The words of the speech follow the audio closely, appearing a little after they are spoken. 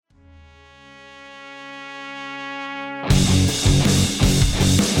How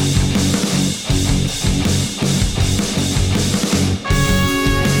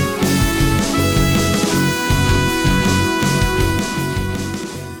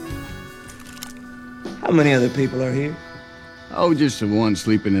many other people are here? Oh, just the one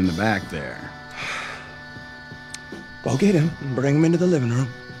sleeping in the back there. Go get him and bring him into the living room.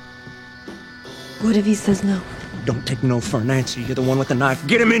 What if he says no? Don't take no for an answer. You're the one with the knife.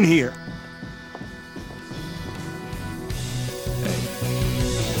 Get him in here.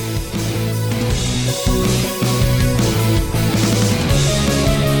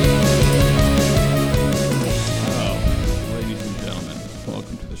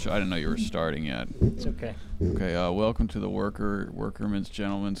 I didn't know you were starting yet. It's okay. Okay, welcome to the Workermen's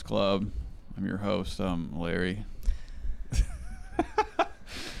Gentlemen's Club. I'm your host, Larry.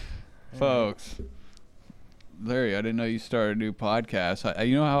 Folks, Larry, I didn't know you started a new podcast.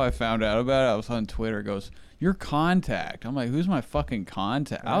 You know how I found out about it? I was on Twitter. It goes, your contact. I'm like, who's my fucking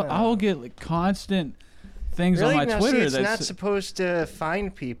contact? I will get like, constant things on my Twitter. See, it's not supposed to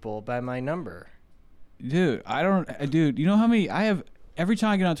find people by my number. Dude, you know how many I have? Every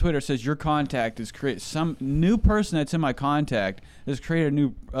time I get on Twitter, it says your contact is create some new person that's in my contact has created a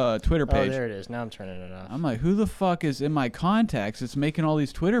new Twitter page. Oh, there it is. Now I'm turning it off. I'm like, who the fuck is in my contacts? It's making all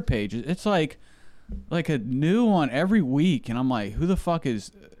these Twitter pages. It's like a new one every week, and I'm like, who the fuck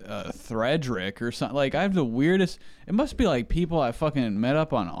is Thredrick or something? Like, I have the weirdest. It must be like people I fucking met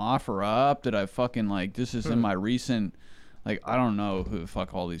up on OfferUp that I fucking like. This is in my recent. Like, I don't know who the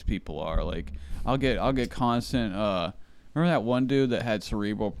fuck all these people are. Like, I'll get constant. Remember that one dude that had not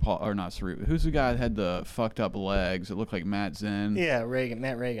cerebral? Who's the guy that had the fucked up legs? It looked like Matt Zinn. Yeah,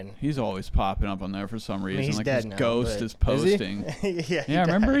 Matt Reagan. He's always popping up on there for some reason. He's like dead his now, ghost is posting. Is he? Yeah,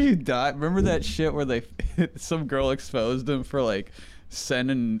 remember he died? Remember that shit where some girl exposed him for like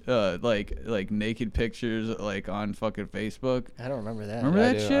sending like naked pictures like on fucking Facebook? I don't remember that. Remember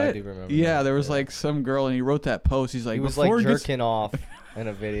that shit? I do remember. Yeah, there was like some girl and he wrote that post. He's like, he was like jerking off in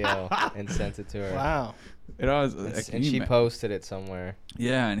a video and sent it to her. Wow. And she posted it somewhere.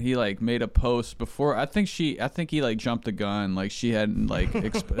 Yeah, and he like made a post before. I think he like jumped the gun. Like she hadn't like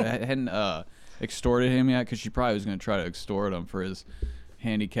hadn't extorted him yet because she probably was gonna try to extort him for his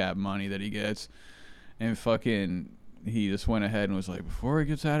handicap money that he gets. And fucking, he just went ahead and was like, before it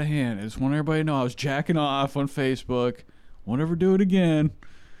gets out of hand, I just want everybody to know I was jacking off on Facebook. Won't ever do it again.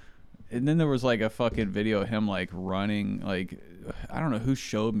 And then there was like a fucking video of him like running, like I don't know who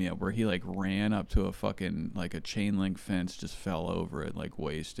showed me it, where he like ran up to a fucking like a chain link fence, just fell over it, like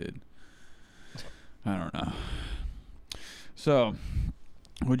wasted. I don't know. So,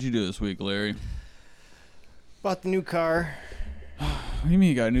 what'd you do this week, Larry? Bought the new car. What do you mean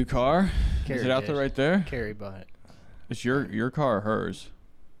you got a new car? Carrie Is it out there right there? Carrie bought it. It's your car or hers?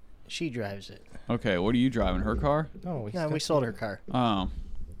 She drives it. Okay, what are you driving? Her car? No, we sold her car. Oh.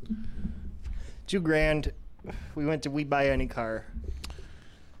 $2,000. We went to We Buy Any Car.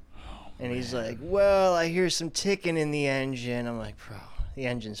 And he's like, well, I hear some ticking in the engine. I'm like, bro, the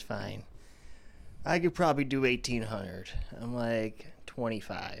engine's fine. I could probably do 1,800. I'm like,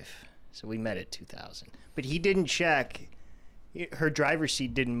 25. So we met at 2,000. But he didn't check. Her driver's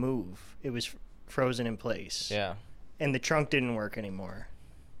seat didn't move. It was frozen in place. Yeah. And the trunk didn't work anymore.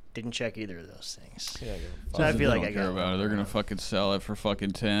 Didn't check either of those things. Yeah, so I feel like I care got about it. They're gonna fucking sell it for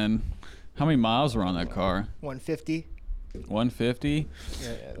fucking 10. How many miles were on that car? 150. 150. Yeah,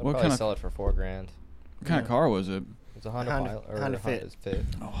 they'll probably sell it for $4,000. What kind of car was it? It's a Honda Fit.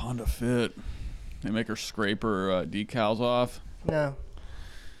 Oh, Honda Fit. They make her scrape her decals off. No.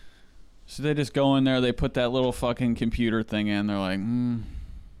 So they just go in there. They put that little fucking computer thing in. They're like, and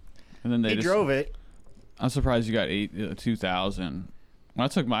then they drove it. I'm surprised you got 2,000. When I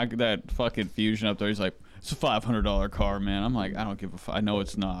took that fucking Fusion up there, he's like, it's a $500 car, man. I'm like, I don't give a fuck. I know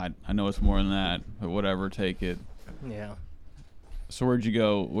it's not. I know it's more than that. But whatever, take it. Yeah. So where'd you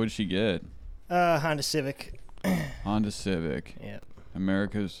go? What did she get? Honda Civic. Honda Civic. Yep.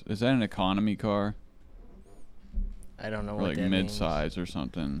 Is that an economy car? I don't know or what like that mid-size means. or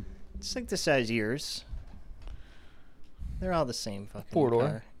something. It's like the size yours. They're all the same fucking Four-door?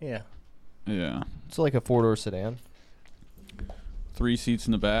 car. Yeah. Yeah. It's like a 4-door sedan. 3 seats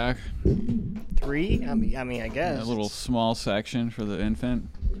in the back. 3? I mean, I guess. A little small section for the infant.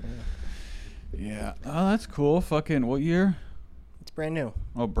 Yeah. Oh, that's cool. Fucking what year? It's brand new.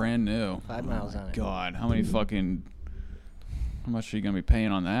 Oh, brand new. 5 miles on it. God, how much are you gonna be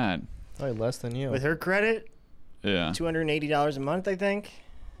paying on that? Probably less than you. With her credit? Yeah. $280 a month, I think.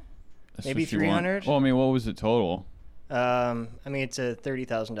 That's Maybe what you want. $300. Well, I mean, what was the total? I mean, it's a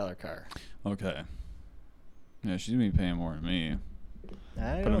 $30,000 car. Okay. Yeah, she's gonna be paying more than me.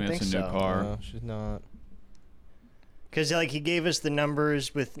 I But don't I mean, think it's a so. new car. No, she's not. Because like he gave us the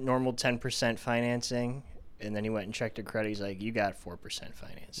numbers with normal 10% financing, and then he went and checked the credit. He's like, "You got 4%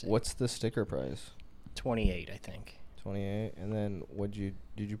 financing." What's the sticker price? 28, I think. 28. And then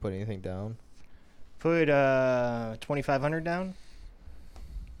did you put anything down? Put 2,500 down.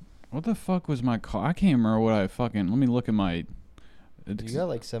 What the fuck was my car? I can't remember what I fucking. Let me look at my. You got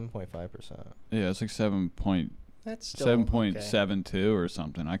like 7.5%. Yeah, it's like 7.72 That's still okay. or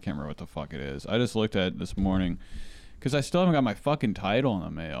something. I can't remember what the fuck it is. I just looked at it this morning because I still haven't got my fucking title in the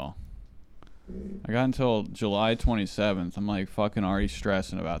mail. I got until July 27th. I'm like fucking already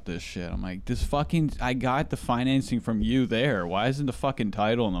stressing about this shit. I'm like, I got the financing from you there. Why isn't the fucking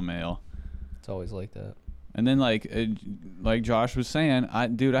title in the mail? It's always like that. And then like Josh was saying, I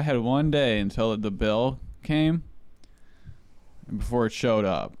had one day until the bill came before it showed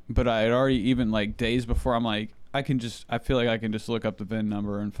up. But I had already, even like days before, I'm like, I feel like I can just look up the VIN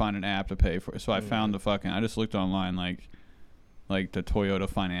number and find an app to pay for it. So I found I just looked online like the Toyota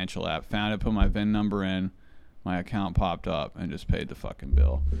financial app, found it, put my VIN number in, my account popped up, and just paid the fucking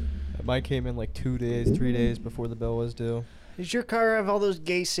bill. Mine came in like 2 days, 3 days before the bill was due. Does your car have all those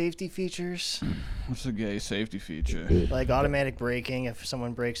gay safety features? What's a gay safety feature? Like automatic braking if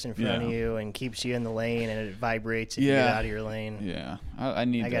someone brakes in front of you and keeps you in the lane and it vibrates if you get out of your lane. Yeah. I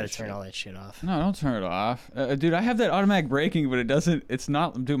need that. I got to turn all that shit off. No, don't turn it off. Dude, I have that automatic braking, but it's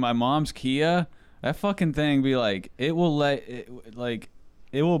not, dude, my mom's Kia, that fucking thing be like, it will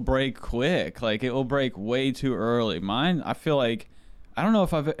brake quick. Like, it will brake way too early. Mine, I feel like, I don't know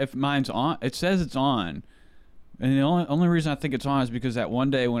if mine's on. It says it's on. And the only reason I think it's on is because that one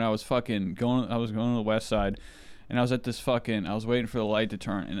day when I was going to the west side, and I was at I was waiting for the light to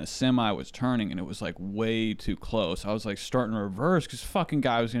turn, and a semi was turning, and it was like way too close. I was like starting to reverse because fucking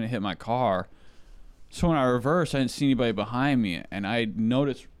guy was going to hit my car. So when I reversed, I didn't see anybody behind me, and I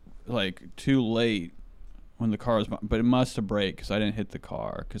noticed like too late when the car was, but it must have braked because I didn't hit the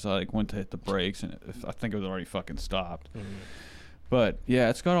car because I like went to hit the brakes, and I think it was already fucking stopped. Mm-hmm. But yeah,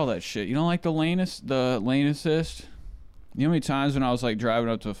 it's got all that shit. You don't like the lane assist? You know how many times when I was like driving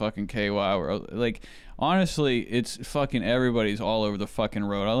up to a fucking KY where like honestly it's fucking everybody's all over the fucking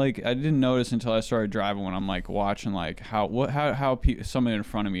road. I didn't notice until I started driving when I'm like watching like how somebody in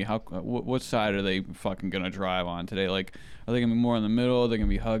front of me, what side are they fucking gonna drive on today? Like, are they gonna be more in the middle? Are they gonna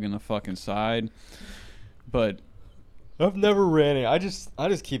be hugging the fucking side? But I've never ran it. I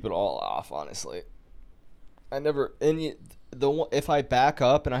just keep it all off, honestly. I never if I back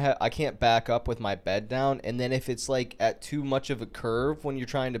up and I can't back up with my bed down, and then if it's like at too much of a curve when you're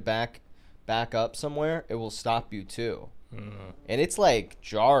trying to back up somewhere, it will stop you too. And it's like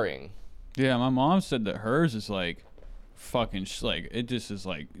jarring. Yeah, my mom said that hers is like fucking like it just is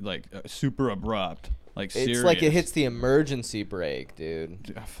like super abrupt. Like serious. It's like it hits the emergency brake,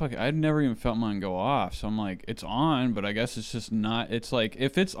 dude. I'd never even felt mine go off, so I'm like, it's on, but I guess it's just not. It's like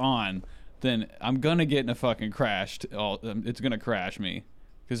if it's on, then I'm gonna get in a fucking crash. It's gonna crash me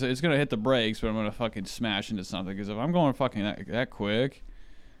because it's gonna hit the brakes, but I'm gonna fucking smash into something. Because if I'm going fucking that quick,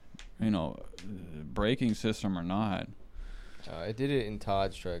 braking system or not. I did it in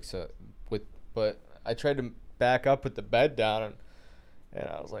Todd's truck, but I tried to back up with the bed down, and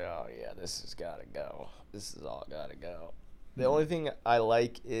I was like, oh yeah, this has gotta go. This is all gotta go. The only thing I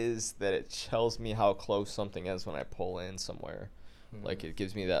like is that it tells me how close something is when I pull in somewhere. Like it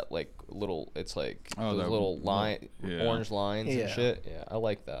gives me that like little, it's like those little orange lines and shit. Yeah, I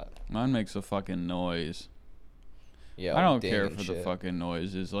like that. Mine makes a fucking noise. Yeah, I don't care for the fucking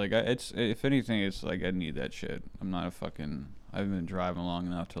noises. Like it's if anything, it's like I need that shit. I've been driving long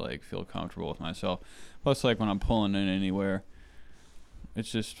enough to like feel comfortable with myself. Plus, like when I'm pulling in anywhere, it's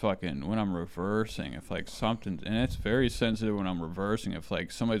just fucking when I'm reversing, if like something, and it's very sensitive when I'm reversing, if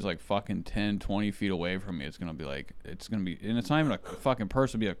like somebody's like fucking 10, 20 feet away from me, and it's not even a fucking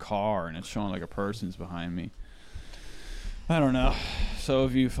person, it'll be a car, and it's showing like a person's behind me. I don't know. So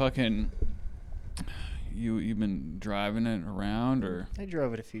if you fucking, you've been driving it around, or? I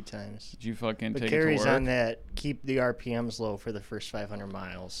drove it a few times. Did you fucking take it to Carrie's work? on that, keep the RPMs low for the first 500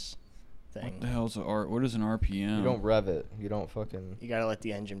 miles. Thing. What the hell's what is an RPM? You don't rev it. You don't fucking. You gotta let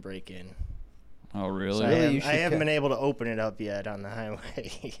the engine break in. Oh really? So I haven't been able to open it up yet on the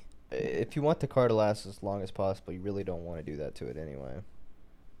highway. If you want the car to last as long as possible, you really don't want to do that to it anyway.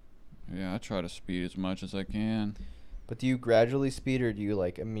 Yeah, I try to speed as much as I can. But do you gradually speed, or do you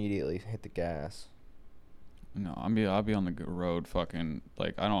like immediately hit the gas? No, I'll be on the road fucking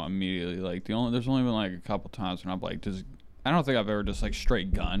like I don't immediately like there's only been like a couple times when I'm like just. I don't think I've ever just like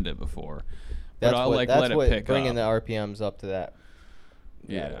straight gunned it before. But I'll let it pick up. Bringing the RPMs up to that.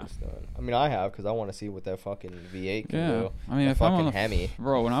 Yeah. I mean, I have because I want to see what that fucking V8 can do. I mean, if fucking I'm on Hemi,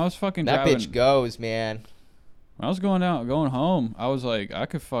 bro, when I was fucking that driving, bitch goes, man. When I was going home, I was like, I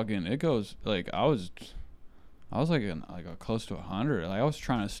could fucking. It goes like I was like close to 100. Like I was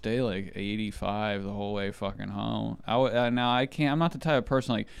trying to stay like 85 the whole way fucking home. Now I can't. I'm not the type of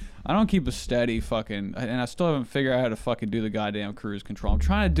person like I don't keep a steady fucking. And I still haven't figured out how to fucking do the goddamn cruise control. I'm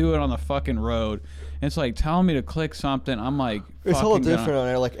trying to do it on the fucking road. And it's like telling me to click something. I'm like, It's a little fucking different on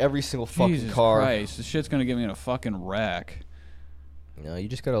there, like every single fucking Jesus car. Christ, this shit's gonna get me in a fucking wreck. No, you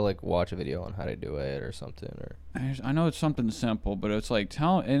just gotta like watch a video on how to do it or something. Or I know it's something simple, but it's like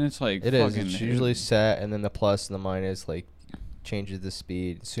and it's like it is. fucking. It's usually set, and then the plus and the minus like changes the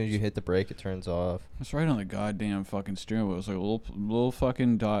speed. As soon as you hit the brake, it turns off. It's right on the goddamn fucking steering wheel. It's like a little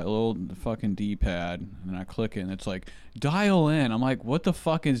fucking little fucking D-pad, and I click it, and it's like dial in. I'm like, what the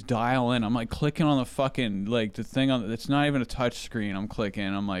fuck is dial in? I'm like clicking on the fucking like the thing on. It's not even a touch screen. I'm clicking.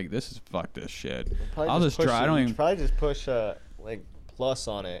 I'm like, this is fuck this shit. I'll just try. I don't even. Probably just push like plus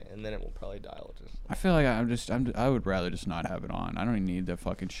on it, and then it will probably dial. I feel like I would rather just not have it on. I don't even need that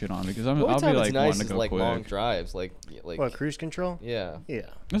fucking shit on because I'll be like nice wanting to go like quick. long drives, like What, cruise control? yeah. Yeah. It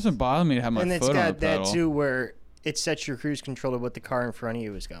doesn't bother me to have my And it's foot on the got that pedal. too where it sets your cruise control to what the car in front of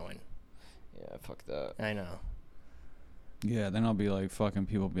you is going. Yeah, fuck that. I know. Yeah, then I'll be like fucking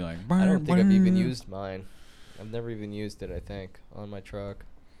people be like. I don't think I've even used mine. I've never even used it. I think on my truck.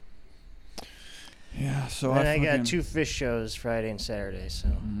 Yeah, so And I fucking, got 2 fish shows Friday and Saturday, so.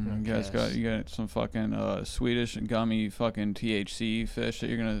 You guys got some fucking Swedish and gummy fucking THC fish that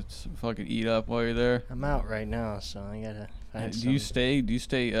you're gonna fucking eat up while you're there. I'm out right now, so I gotta find some. Do you stay?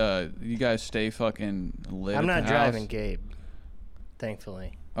 You guys stay fucking lit? I'm at not the driving house? Gabe,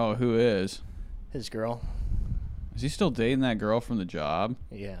 thankfully. Oh, who is? His girl. Is he still dating that girl from the job?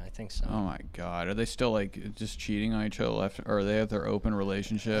 Yeah, I think so. Oh my god, are they still like just cheating on each other left, or are they have their open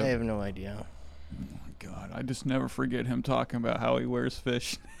relationship? I have no idea. Oh my god, I just never forget him talking about how he wears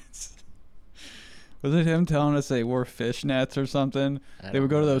fishnets. Was it him telling us they wore fishnets or something? They would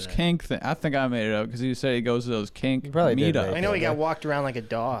go to those kink things. I think I made it up because he said he goes to those kink probably did meetups. make I know he got walked around like a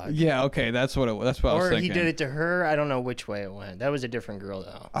dog. Yeah, okay, that's what I was Or thinking. he did it to her. I don't know which way it went. That was a different girl,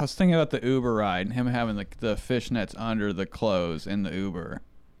 though. I was thinking about the Uber ride and him having the fishnets under the clothes in the Uber.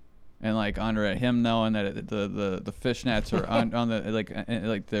 And like under it, him knowing that the fishnets are on the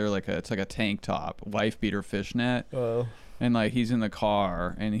like they're like it's like a tank top, wife beater fishnet. Oh. And like he's in the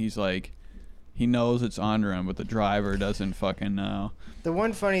car and he's like, he knows it's under him, but the driver doesn't fucking know. The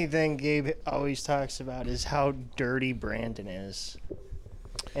one funny thing Gabe always talks about is how dirty Brandon is,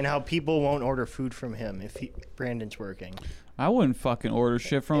 and how people won't order food from him if Brandon's working. I wouldn't fucking order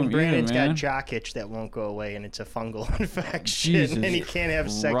shit from And him Brandon's either, man. got jock itch that won't go away, and it's a fungal infection, Jesus and he can't have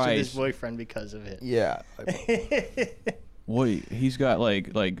sex with his Christ. boyfriend because of it. Yeah. Wait, he's got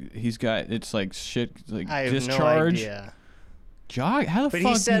he's got it's like shit like I have discharge. no idea. Jog? How the But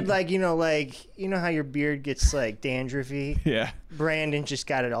fuck? he said you know how your beard gets like dandruffy. Yeah. Brandon just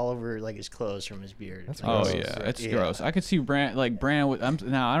got it all over like his clothes from his beard. That's Oh gross. yeah, it's Yeah. gross. I could see Brandon.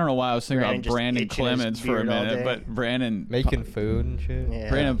 Now I don't know why I was thinking Brandon about just Brandon itching his Clemens for a beard all minute, day. but Brandon Making food and shit. Yeah.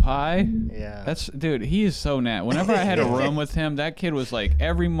 Brandon Pie. Yeah. That's dude. He is so nat. Whenever I had a room with him, that kid was like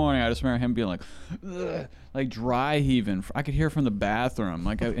every morning. I just remember him being like, ugh, like dry heaving. I could hear from the bathroom.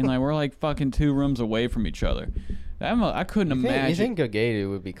 And we're like fucking 2 rooms away from each other. I couldn't imagine. You think a gay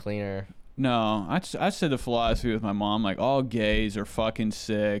dude would be cleaner? No, I said the philosophy with my mom, like all gays are fucking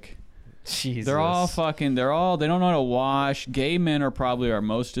sick. Jesus. They're all fucking, they don't know how to wash. Gay men are probably our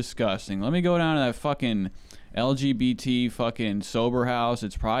most disgusting. Let me go down to that fucking LGBT fucking sober house.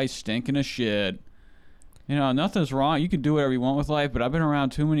 It's probably stinking of shit. You know, nothing's wrong. You can do whatever you want with life, but I've been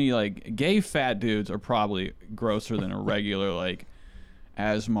around too many, like, gay fat dudes are probably grosser than a regular, like,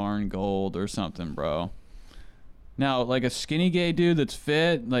 Asmarn Gold or something, bro. Now, like a skinny gay dude that's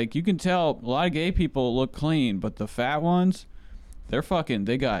fit, like you can tell a lot of gay people look clean, but the fat ones, they're fucking,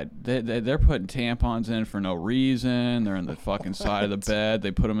 they're putting tampons in for no reason. They're in the fucking side of the bed.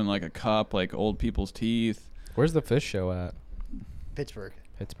 They put them in like a cup, like old people's teeth. Where's the fish show at? Pittsburgh.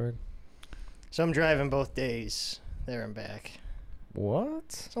 Pittsburgh. So I'm driving both days there and back. What?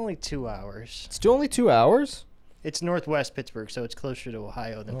 It's only 2 hours. It's still only 2 hours? It's northwest Pittsburgh, so it's closer to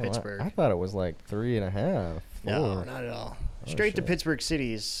Ohio than Pittsburgh. I thought it was like 3.5. 4. No, not at all. Oh, Straight to shit. Pittsburgh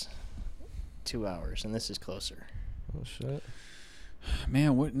City is 2 hours, and this is closer. Oh shit.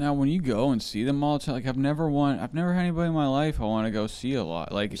 Man, what now? When you go and see them all the time, like I've never had anybody in my life I want to go see a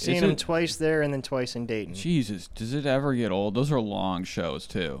lot. Like I've seen them twice there and then twice in Dayton. Jesus, does it ever get old? Those are long shows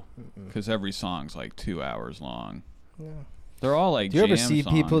too, because every song's like 2 hours long. No. They're all like. Do you ever jam see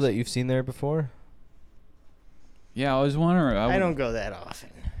songs. people that you've seen there before? Yeah, I was wondering. I don't go that often.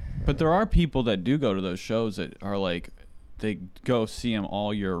 But there are people that do go to those shows that are like, they go see them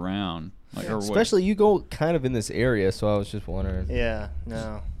all year round. Like, Yeah. or what? Especially you go kind of in this area, so I was just wondering. Yeah,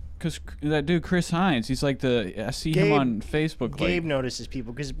 no. Because that dude Chris Hines, he's like I see him Gabe- on Facebook. Gabe like, notices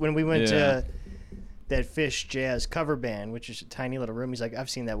people because when we went Yeah. to that Fish Jazz cover band, which is a tiny little room, he's like, I've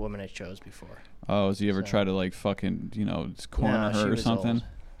seen that woman at shows before. oh, has he ever So- tried to like fucking just corner No, she her or was something? old.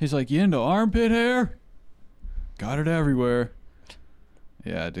 He's like, you into armpit hair? Got it everywhere.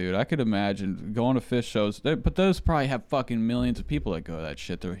 Yeah, dude, I could imagine going to Fish shows, but those probably have fucking millions of people that go to that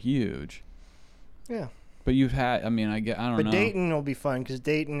shit. They're huge. Yeah. But you've had, I mean, I don't But know. Dayton will be fun because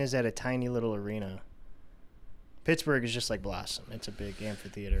Dayton is at a tiny little arena. Pittsburgh is just like Blossom. It's a big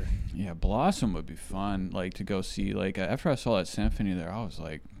amphitheater. Yeah, Blossom would be fun, like to go see. Like after I saw that symphony there, I was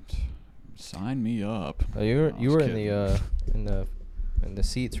like, sign me up. Oh, you I was were kidding. in the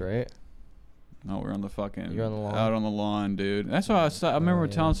seats, right? No, we're on the fucking You're on the lawn? out on the lawn, dude. That's why I remember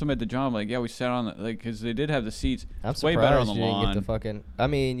yeah. telling somebody at the job, like, yeah, we sat on the because they did have the seats. I'm It's way surprised better on the you didn't lawn. get the fucking. I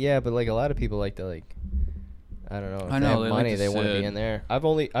mean, yeah, but like a lot of people like to like. I don't know. If I they know, have they like money, to they want to sit. be in there.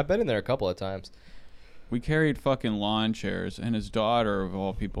 I've been in there a couple of times. We carried fucking lawn chairs, and his daughter, of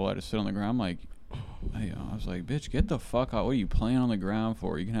all people, had to sit on the ground. I'm like, hey, I was like, bitch, get the fuck out. What are you playing on the ground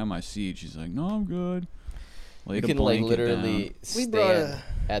for? You can have my seat. She's like, no, I'm good. Laid You a can like blanket literally down. We brought stand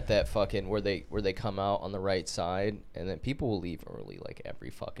at that fucking where they come out on the right side, and then people will leave early like every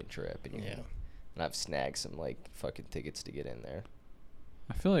fucking trip. And Yeah. and I've snagged some like fucking tickets to get in there.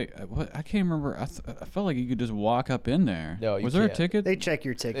 I feel like I can't remember. I felt like you could just walk up in there. No, you was there a can't. ticket? They check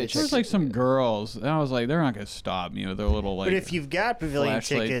your tickets. There was like some girls, and I was like, they're not gonna stop me with their little like. but if you've got pavilion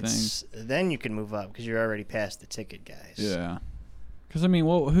flashlight tickets, then you can move up because you're already past the ticket guys. Yeah. Because I mean,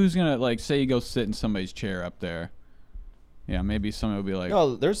 who's gonna like say you go sit in somebody's chair up there? Yeah, maybe somebody will be like,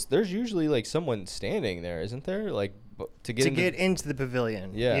 No, there's usually like someone standing there, isn't there? Like to get into the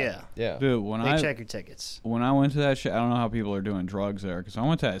pavilion. Yeah. dude, when They check your tickets. when I went to that shit, I don't know how people are doing drugs there. Because I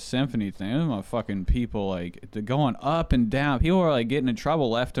went to that symphony thing. There's my fucking people like they're going up and down. People are like getting in trouble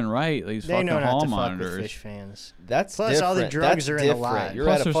left and right. These They fucking know not hall to fuck monitors. with Fish fans. That's Plus, all the different. drugs That's are in the different. lot. You're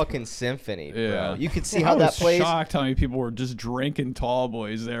Plus at a there's- fucking symphony, Yeah. bro. You can see I how that was plays. shocked how many people were just drinking tall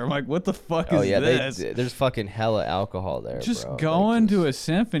boys there. I'm like, what the fuck Oh is yeah, this? there's fucking hella alcohol there. Just bro. going Like, to a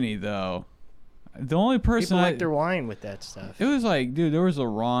symphony though. The only person People like their wine with that stuff. it was like, dude, there was the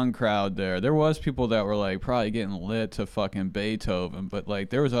wrong crowd there. There was people that were like probably getting lit to fucking Beethoven, but like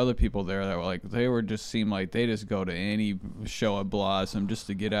there was other people there that were like they were just seemed like they just go to any show at Blossom just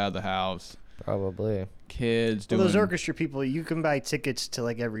to get out of the house. probably. Kids Well, doing those orchestra people, you can buy tickets to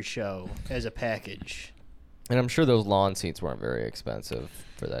like every show as a package. And I'm sure those lawn seats weren't very expensive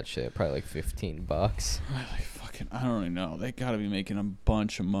for that shit. Probably like $15. like fucking I don't really know. They got to be making a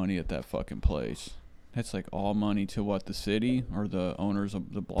bunch of money at that fucking place. That's like all money to what, the city or the owners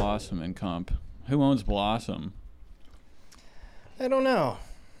of the Blossom and Comp. Who owns Blossom? I don't know.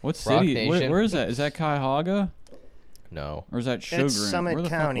 What Rock city? Nation. Where is that? Is that Cuyahoga No. or is that Sugar? It's Summit Where the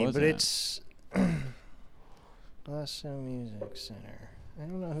fuck County, was but that? it's Blossom Music Center. I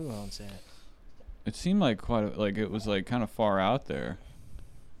don't know who owns that. It seemed like like it was like kind of far out there.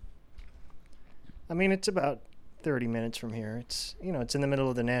 I mean, it's about 30 minutes from here. It's it's in the middle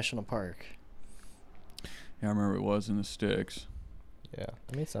of the national park. Yeah, I remember it was in the sticks. Yeah.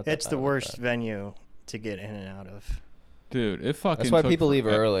 I mean, it's not that It's bad the of a worst drive. venue to get in and out of. Dude, it fucking That's why took people leave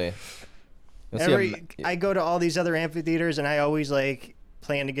forever. early. You'll see I go to all these other amphitheaters, and I always like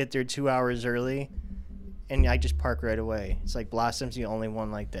plan to get there 2 hours early, and I just park right away. It's like Blossom's the only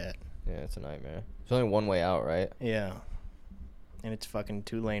one like that. yeah, it's a nightmare. There's only one way out, right? Yeah, and it's fucking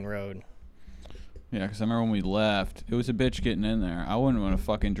 2-lane road. Yeah, because I remember when we left, it was a bitch getting in there. I wouldn't want to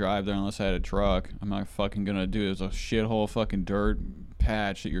fucking drive there unless I had a truck. I'm not fucking gonna do it. It was a shithole fucking dirt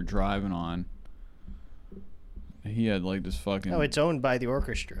patch that you're driving on. He had like this fucking. Oh, it's owned by the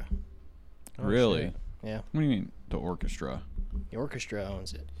orchestra. really? shit. Yeah, What do you mean the orchestra? the orchestra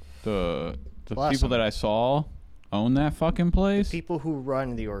owns it. The people Blossom. that I saw own that fucking place. People who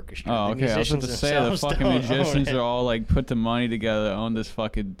run the orchestra. Oh, the okay. I was about musicians to say the themselves fucking don't musicians own it. are all like put the money together to own this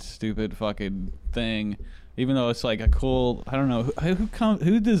fucking stupid fucking thing, even though it's like a cool. I don't know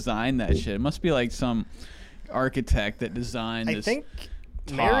who designed that shit. It must be like some architect that designed I this. think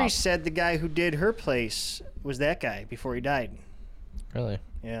Mary top. said the guy who did her place was that guy before he died. Really?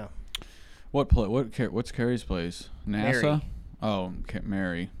 Yeah. What's Carrie's place? NASA. Mary. Oh,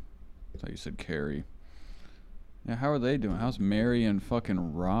 Mary. I thought you said Carrie. Yeah, how are they doing? How's Mary and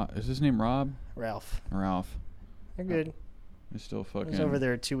fucking Rob? Is his name Rob? Ralph. Ralph. They're good. They're still I fucking was over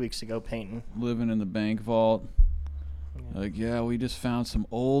there 2 weeks ago painting. living in the bank vault. Like, yeah, we just found some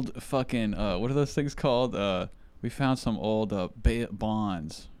old fucking what are those things called? We found some old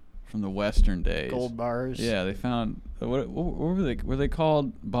bonds from the Western days. Gold bars. Yeah, they found what were they? Were they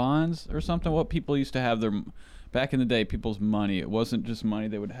called bonds or something? What people used to have their back in the day, people's money. It wasn't just money.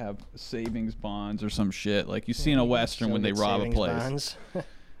 They would have savings bonds or some shit. Like you see in a Western when they rob a place. Bonds.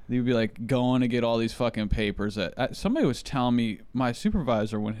 They would be like going to get all these fucking papers. Somebody was telling me, my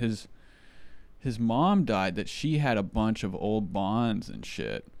supervisor, when his mom died, that she had a bunch of old bonds and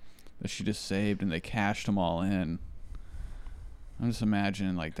shit that she just saved and they cashed them all in. I'm just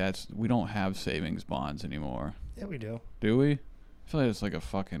imagining like we don't have savings bonds anymore. Yeah, we do. Do we? I feel like it's like a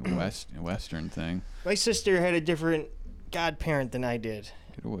fucking Western thing. My sister had a different godparent than I did.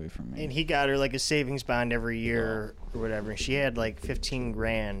 Get away from me. And he got her like a savings bond every year or whatever. And she had like 15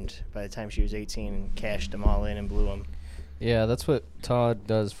 grand by the time she was 18 and cashed them all in and blew them. Yeah, that's what Todd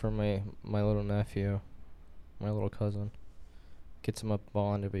does for my little nephew, my little cousin. Gets him a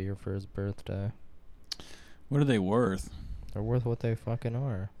bond every year for his birthday. What are they worth? They're worth what they fucking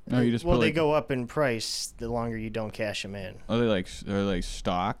are. No, you just they go up in price the longer you don't cash them in. Are they like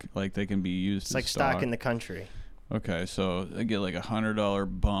stock? Like they can be used It's as like stock in the country. Okay, so they get like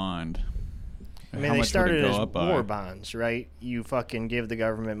 $100 bond. I mean, they started as war bonds, right? You fucking give the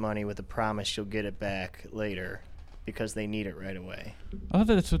government money with the promise you'll get it back later because they need it right away. I thought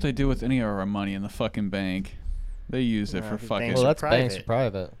that's what they do with any of our money in the fucking bank. They use it for fucking... Well, that's banks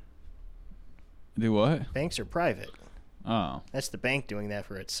private. Do what? Banks are private. Oh. That's the bank doing that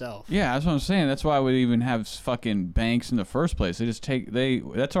for itself. Yeah, that's what I'm saying. That's why we even have fucking banks in the first place. They just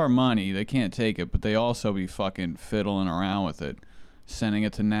that's our money. They can't take it, but they also be fucking fiddling around with it, sending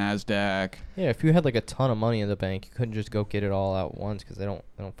it to NASDAQ. Yeah, if you had like a ton of money in the bank, you couldn't just go get it all out once because they don't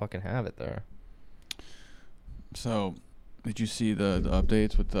fucking have it there. So, did you see the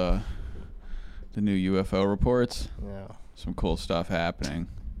updates with the new UFO reports? No. Some cool stuff happening.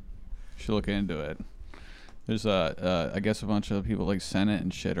 You should look into it. There's I guess a bunch of people like Senate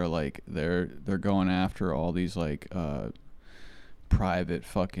and shit are like they're going after all these like private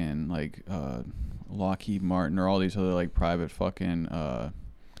fucking like Lockheed Martin or all these other like private fucking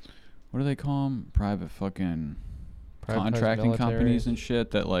what do they call them? Private fucking contracting companies and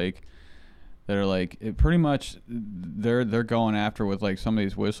shit that are like it pretty much they're going after with like some of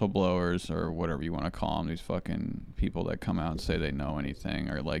these whistleblowers or whatever you want to call them, these fucking people that come out and say they know anything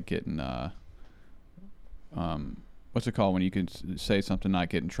or like getting what's it called when you can say something not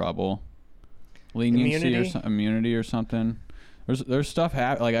get in trouble? Leniency immunity or something. There's stuff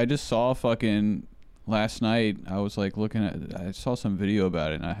like I just saw fucking last night. I was like I saw some video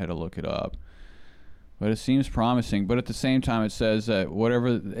about it and I had to look it up. But it seems promising. But at the same time, it says that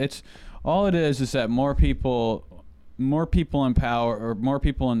whatever all it is that more people in power or more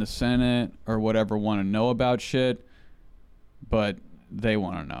people in the Senate or whatever want to know about shit, but they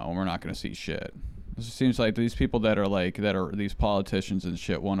want to know. We're not going to see shit. It seems like these people that are these politicians and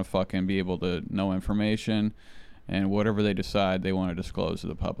shit want to fucking be able to know information, and whatever they decide they want to disclose to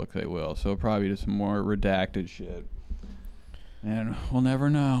the public, they will. So probably just more redacted shit, and we'll never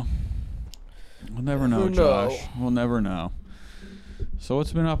know. We'll never know, Josh. We'll never know. So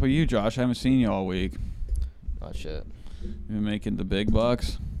what's been up with you, Josh? I haven't seen you all week. Not shit. You been making the big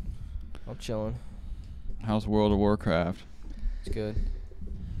bucks? I'm chilling. How's World of Warcraft? It's good.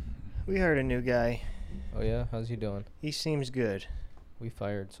 We hired a new guy. Oh yeah? How's he doing? He seems good. We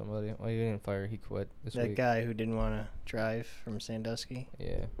fired somebody. Well, he didn't fire. He quit this week. That guy who didn't want to drive from Sandusky?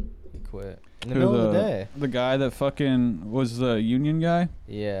 Yeah. He quit. In the middle of the day. The guy that fucking was the union guy?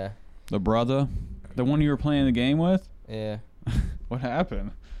 Yeah. The brother? The one you were playing the game with? Yeah. What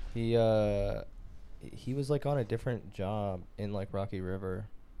happened? He was like on a different job in like Rocky River,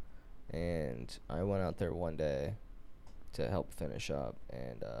 and I went out there one day to help finish up,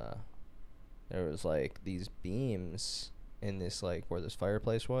 and there was like these beams in this like where this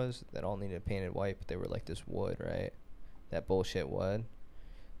fireplace was that all needed painted white, but they were like this wood, right? That bullshit wood.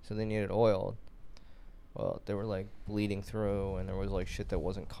 So they needed oiled. Well, they were like bleeding through, and there was like shit that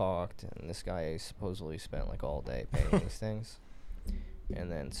wasn't caulked, and this guy supposedly spent like all day painting these things. And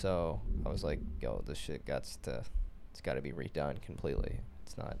then so I was like, yo, this shit it's got to be redone completely.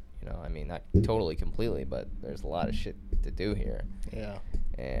 It's not, I mean, not totally completely, but there's a lot of shit to do here. Yeah.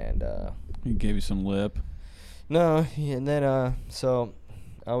 And He gave you some lip? No, and then so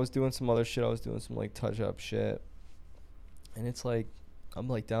I was doing some other shit. I was doing some like touch up shit, and it's like I'm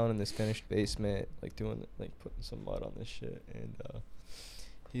like down in this finished basement, like doing like putting some mud on this shit, and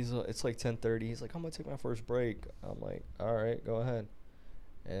it's like 10:30. He's like, I'm gonna take my first break. I'm like, all right, go ahead.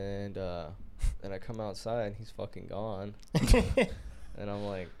 And then I come outside and he's fucking gone. And I'm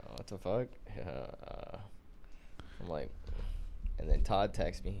like, oh, what the fuck? Yeah. I'm like, And then Todd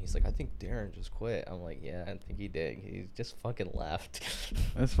texts me. He's like, I think Darren just quit. I'm like, yeah, I think he did. He just fucking left.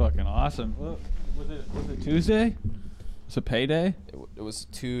 That's fucking awesome. Well, was it Tuesday? Was it payday? It was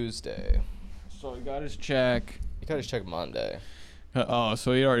Tuesday. So he got his check. He got his check Monday. Oh,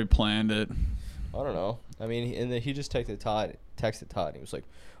 so he already planned it. I don't know. I mean, and then he just texted Todd. And he was like,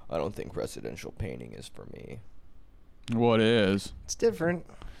 I don't think residential painting is for me. What is? It's different.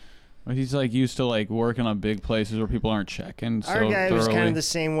 But he's like used to like working on big places where people aren't checking. Our guy was kind thoroughly. of the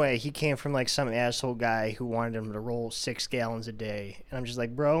same way. He came from like some asshole guy who wanted him to roll 6 gallons a day. And I'm just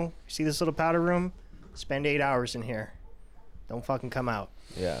like, bro, see this little powder room? Spend 8 hours in here. Don't fucking come out.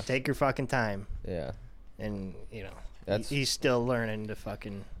 Yeah. Take your fucking time. Yeah. And, you know, he's still learning to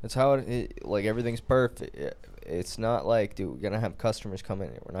fucking... That's how like, everything's perfect. It's not like, dude, we're going to have customers come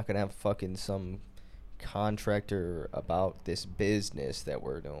in. We're not going to have fucking some contractor about this business that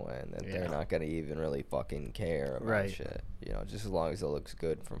we're doing that they're not going to even really fucking care about shit. You know, just as long as it looks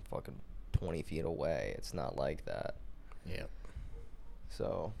good from fucking 20 feet away. It's not like that. Yeah.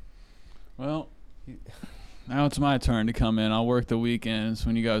 So. Well, now it's my turn to come in. I'll work the weekends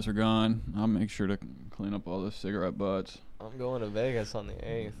when you guys are gone. I'll make sure to clean up all the cigarette butts. I'm going to Vegas on the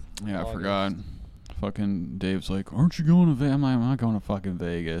 8th. Yeah, August. I forgot. Fucking Dave's like, aren't you going to Vegas? I'm like, I'm not going to fucking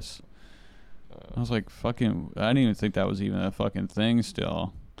Vegas. I was like, fucking, I didn't even think that was even a fucking thing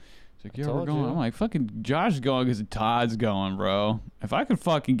still. He's like, yeah, we're going. I'm like, fucking Josh is going because Todd's going, bro. If I could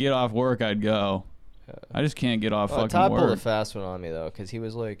fucking get off work, I'd go. I just can't get off fucking Todd work. pulled a fast one on me, though, because he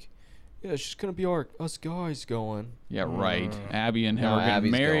was like, yeah, it's just going to be us guys going. Yeah, right. Abby and him No, are getting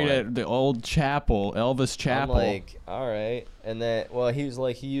Abby's married going. at the old chapel, Elvis Chapel. I'm like, all right. And then, well, he was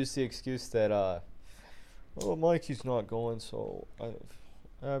like, he used the excuse that, oh, Mikey's not going, so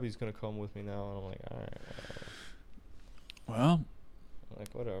Abby's going to come with me now. And I'm like, all right. Well, I'm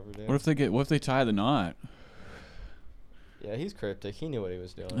like, whatever, dude. what if they tie the knot? Yeah, he's cryptic. He knew what he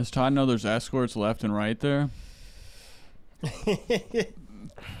was doing. Does Todd know there's escorts left and right there?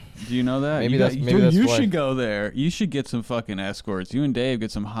 Do you know that? Maybe that's you why. should go there. You should get some fucking escorts. You and Dave get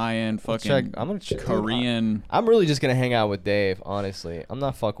some high-end fucking I'm gonna check. Korean. I'm really just going to hang out with Dave, honestly. I'm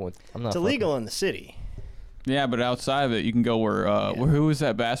not fucking with... It's illegal in the city. Yeah, but outside of it, you can go where who was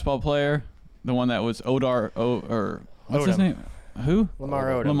that basketball player? The one that was what's his name? Who? Lamar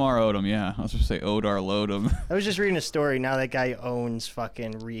Odom. Lamar Odom, yeah. I was going to say Odar Lodom. I was just reading a story. Now that guy owns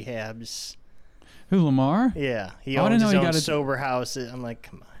fucking rehabs. Who, Lamar? Yeah. He I owns didn't know his he own got sober house. I'm like,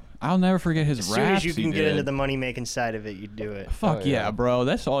 come on. I'll never forget his As raps. soon as you can he get into did. the money-making side of it, you do it. Fuck yeah, bro.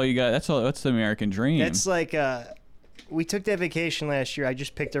 That's all you got. That's the American dream. That's like, we took that vacation last year. I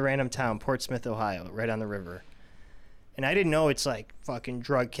just picked a random town, Portsmouth, Ohio, right on the river. And I didn't know it's like fucking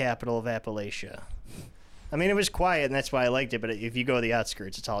drug capital of Appalachia. I mean, it was quiet, and that's why I liked it. But if you go to the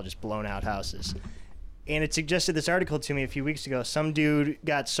outskirts, it's all just blown out houses. And it suggested this article to me a few weeks ago. Some dude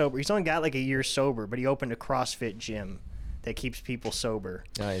got sober. He's only got like a year sober, but he opened a CrossFit gym that keeps people sober.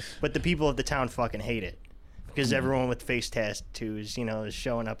 Nice. But the people of the town fucking hate it because everyone with face tattoos, you know, is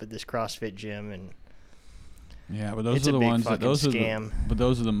showing up at this CrossFit gym, and yeah, but those it's are a the big ones that fucking those scam. but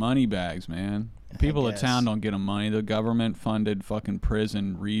those are the money bags, man. People of guess. town don't get them money. The government funded fucking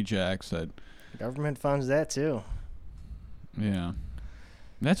prison rejects that. Government funds that too. Yeah.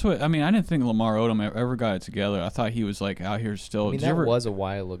 That's what I mean. I didn't think Lamar Odom ever got it together. I thought he was like out here still. I mean, that was a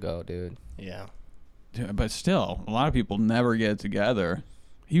while ago, dude. Yeah. But still, a lot of people never get it together.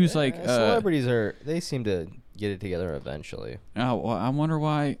 He was like celebrities they seem to get it together eventually. Oh, well, I wonder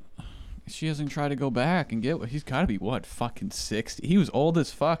why she hasn't tried to go back and get. He's got to be what, fucking 60. He was old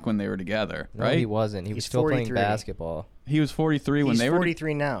as fuck when they were together, No, right? he wasn't. He was still 43. playing basketball. He was 43 when He's they were.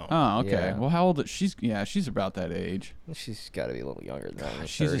 43 now. Oh, okay. Yeah. Well, how old is she's? Yeah, she's about that age. She's got to be a little younger than that. In her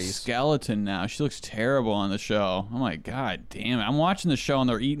She's 30s. a skeleton now. She looks terrible on the show. I'm like, God damn it! I'm watching the show and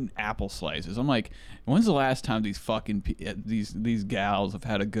they're eating apple slices. I'm like, when's the last time these fucking these gals have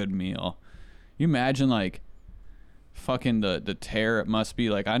had a good meal? You imagine like fucking the tear it must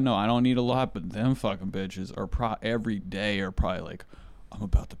be. Like, I know I don't eat a lot, but them fucking bitches are every day are probably like, I'm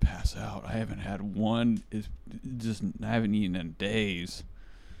about to pass out. I haven't had one. I haven't eaten in days.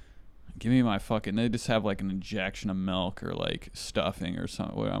 Give me my fucking. They just have like an injection of milk or like stuffing or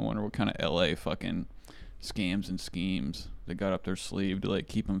something. I wonder what kind of LA fucking scams and schemes they got up their sleeve to like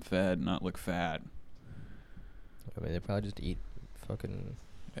keep them fed and not look fat. I mean, they probably just eat fucking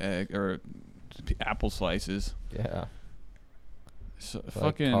Egg or apple slices. yeah. So, Like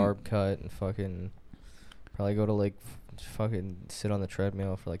fucking carb cut and fucking probably go to like fucking sit on the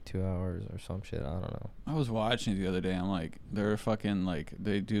treadmill for like 2 hours or some shit. I don't know. I was watching it the other day. I'm like, they're fucking like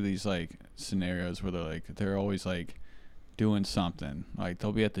they do these like scenarios where they're always like doing something. Like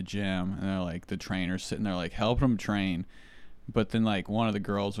they'll be at the gym and they're like the trainer's sitting there like helping them train. But then like one of the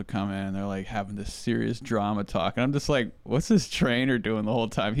girls would come in and they're like having this serious drama talk, and I'm just like, what's this trainer doing the whole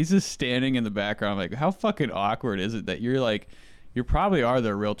time? He's just standing in the background. Like, how fucking awkward is it that you're like, you probably are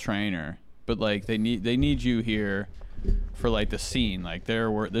the real trainer, but like they need you here for like the scene, like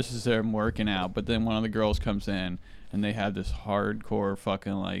this is them working out. But then one of the girls comes in and they have this hardcore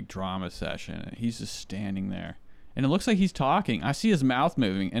fucking like drama session, and he's just standing there. And it looks like he's talking. I see his mouth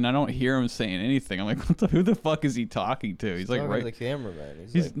moving, and I don't hear him saying anything. I'm like, who the fuck is he talking to? He's like right to the cameraman.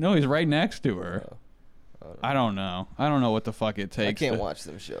 He's right next to her. I don't know. I don't know what the fuck it takes. I can't watch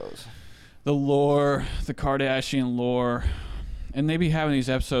them shows. The lore, the Kardashian lore, and they be having these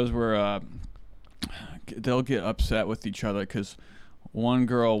episodes where they'll get upset with each other because one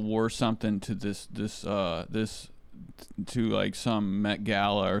girl wore something to this to like some Met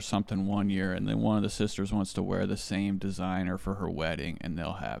Gala or something one year, and then one of the sisters wants to wear the same designer for her wedding, and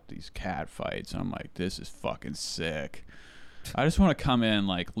they'll have these cat fights. I'm like, this is fucking sick. I just want to come in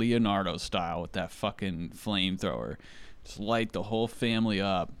like Leonardo style with that fucking flamethrower, just light the whole family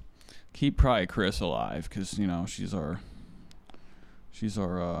up. Keep probably Chris alive, because you know she's our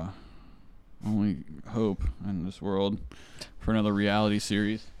only hope in this world for another reality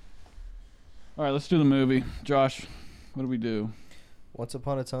series. All right, let's do the movie. Josh, what do we do? Once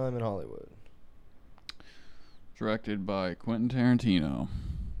Upon a Time in Hollywood. Directed by Quentin Tarantino.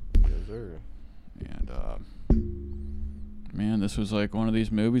 Yes, sir. And, man, this was like one of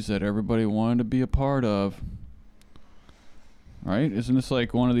these movies that everybody wanted to be a part of. Right? Isn't this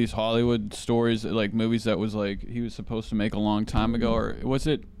like one of these Hollywood stories, like movies that was like he was supposed to make a long time ago? Or was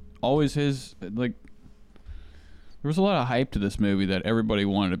it always his, like... There was a lot of hype to this movie that everybody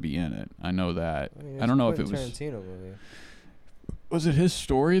wanted to be in it. I know that. I don't know if it was... Tarantino movie. Was it his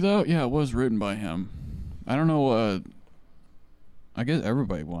story, though? Yeah, it was written by him. I don't know. I guess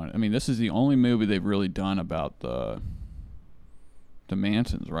everybody wanted... I mean, this is the only movie they've really done about the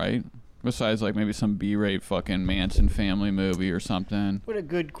Mansons, right? Besides, like, maybe some B-rate fucking Manson family movie or something. What a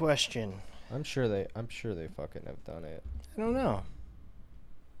good question. I'm sure they fucking have done it. I don't know.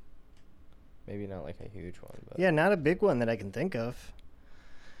 Maybe not like a huge one, but yeah, not a big one that I can think of.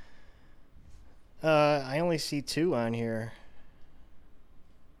 I only see 2 on here.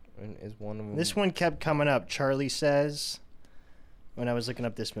 And is one of them... This one kept coming up. Charlie Says. When I was looking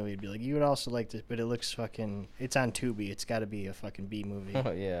up this movie, it'd be like, you would also like this, but it looks fucking... It's on Tubi. It's got to be a fucking B movie.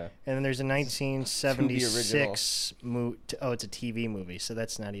 Oh, yeah. And then there's a 1976 movie. Oh, it's a TV movie, so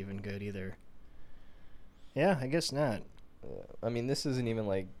that's not even good either. Yeah, I guess not. I mean, this isn't even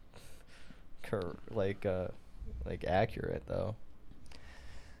like accurate though.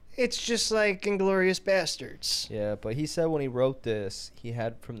 It's just like Inglourious Bastards. Yeah, but he said when he wrote this, he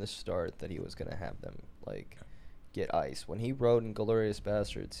had from the start that he was gonna have them like get ice. When he wrote Inglourious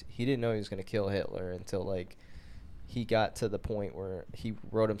Bastards, he didn't know he was gonna kill Hitler until like he got to the point where he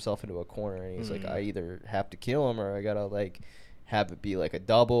wrote himself into a corner, and he's like, I either have to kill him or I gotta like have it be like a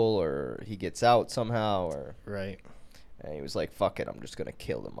double, or he gets out somehow, or right. And he was like, fuck it, I'm just gonna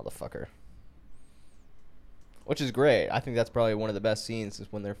kill the motherfucker. Which is great. I think that's probably one of the best scenes is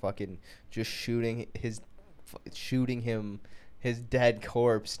when they're fucking just shooting him, his dead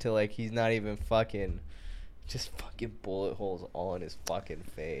corpse to like he's not even fucking, just fucking bullet holes all in his fucking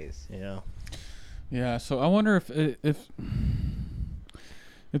face. Yeah. Yeah. So I wonder if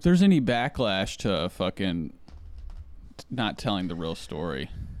there's any backlash to fucking not telling the real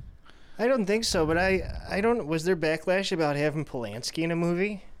story. I don't think so, but I don't. Was there backlash about having Polanski in a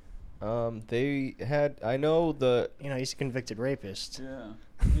movie? They had. I know the. You know, he's a convicted rapist. Yeah.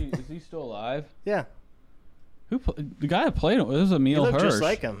 Is he still alive? Yeah. The guy that played him? This was Emil He looked Hirsch. just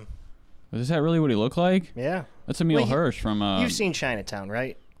like him. Is that really what he looked like? Yeah. That's Emil Hirsch from. You've seen Chinatown,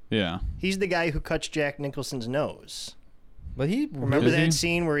 right? Yeah. He's the guy who cuts Jack Nicholson's nose. But he remember that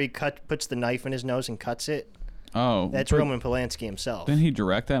scene where he puts the knife in his nose and cuts it? Oh, that's Roman Polanski himself. Didn't he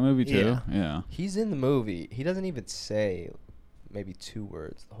direct that movie too? Yeah. He's in the movie. He doesn't even say maybe 2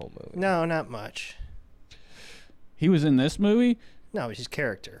 words the whole movie. No, not much. He was in this movie? No, he's his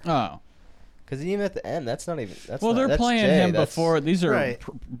character. Oh. Because even at the end, that's not even. That's well, not, they're that's playing Jay, him before. These are right.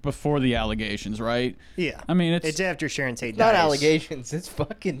 Before the allegations, right? Yeah. I mean, it's after Sharon Tate dies. Not allegations. It's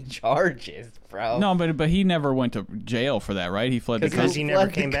fucking charges, bro. No, but he never went to jail for that, right? He fled because he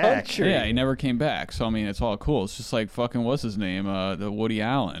never came back. Yeah, he never came back. So I mean, it's all cool. It's just like fucking what's his name? The Woody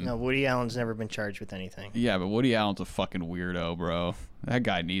Allen. No, Woody Allen's never been charged with anything. Yeah, but Woody Allen's a fucking weirdo, bro. That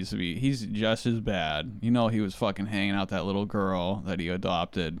guy needs to be. He's just as bad. You know, he was fucking hanging out that little girl that he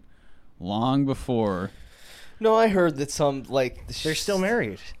adopted long before. No, I heard that some like they're still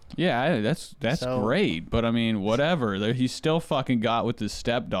married. Yeah, that's great. But I mean, whatever. He still fucking got with his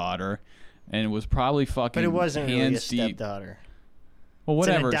stepdaughter, and was probably fucking. But it wasn't really a hands deep. stepdaughter. Well,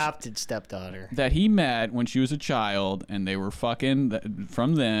 whatever. It's an adopted stepdaughter. That he met when she was a child, and they were fucking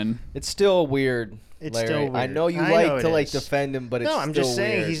from then. It's still weird. It's Larry. still weird. I know you I like know to it like is. defend him, but it's No, still I'm just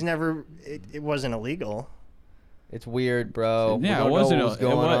saying weird. he's never. It wasn't illegal. It's weird, bro. We Yeah, don't it wasn't know what's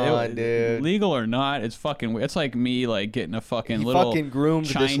going on, dude. legal or not. It's fucking. It's like me like getting a fucking He little fucking groomed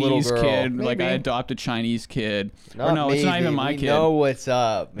this Chinese little girl. kid. Like I Maybe. adopt a Chinese kid. Not Or no, it's not maybe. even my we kid. know what's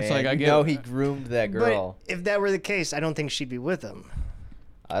up, man. It's like I You get- know he groomed that girl. But if that were the case, I don't think she'd be with him.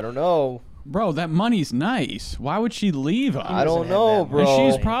 I don't know. Bro, that money's nice. Why would she leave him? I don't have know, that bro.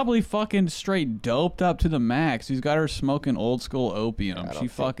 And she's probably fucking straight doped up to the max. He's got her smoking old school opium. I don't She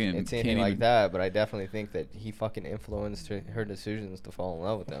think fucking it's can't anything even. like that, but I definitely think that he fucking influenced her decisions to fall in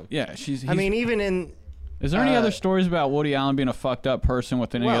love with him. Yeah, I mean, even in. is there any other stories about Woody Allen being a fucked up person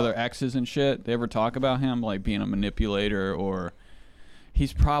with any Well- other exes and shit? They ever talk about him like being a manipulator or?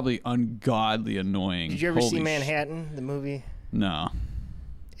 He's probably ungodly annoying. Did you ever Holy see sh- Manhattan, the movie? No.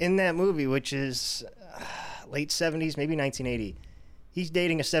 In that movie, which is late 70s, maybe 1980, he's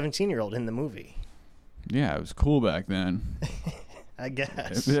dating a 17-year-old in the movie. Yeah, it was cool back then. I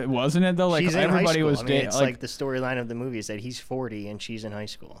guess. It wasn't it though? Like She's in high everybody school. was I mean, dating. it's like the storyline of the movie is that he's 40 and she's in high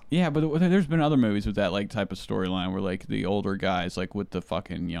school. Yeah, but there's been other movies with that like type of storyline where like the older guys like with the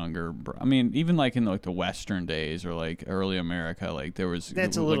fucking younger. I mean, even like in like the Western days or like early America, like there was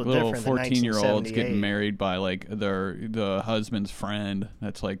That's a like, little different than 14-year-olds 1978. getting married by like the husband's friend.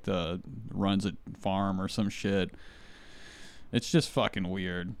 That's like runs a farm or some shit. It's just fucking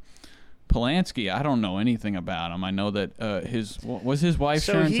weird. Polanski, I don't know anything about him. I know that was his wife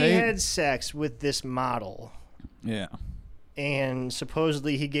So Sharon he Tate. had sex with this model, Yeah, and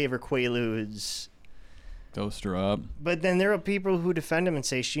supposedly he gave her quaaludes. dosed her up. But then there are people who defend him and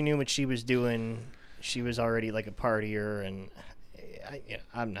say she knew what she was doing. She was already like a partier, and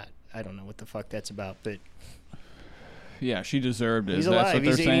I don't know what the fuck that's about. But Yeah, she deserved it. he's That's alive. what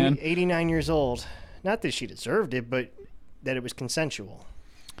they're He's saying. 89 years old. Not that she deserved it, but that it was consensual.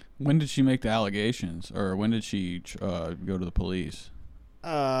 When did she make the allegations, or when did she go to the police?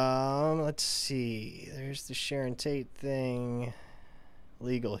 Let's see. There's the Sharon Tate thing.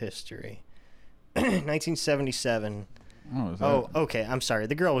 Legal history. 1977. Oh, is that, Oh, okay. I'm sorry.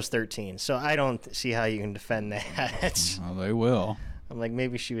 The girl was 13, so I don't see how you can defend that. oh, they will. I'm like,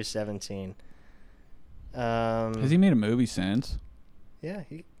 maybe she was 17. Has he made a movie since? Yeah,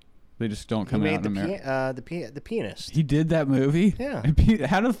 he They just don't come made out in America. the pianist. He did that movie? Yeah.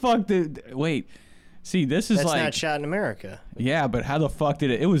 How the fuck did? Wait, see, this is That's like. not shot in America. Yeah, but how the fuck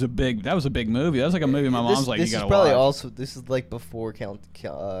did it? That was a big movie. That was like a movie my mom's like, this you is gotta probably watch. also this is like before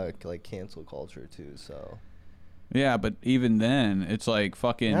like cancel culture too. So Yeah, but even then, it's like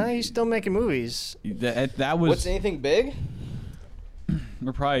fucking. No, he's still making movies. That was. what's anything big?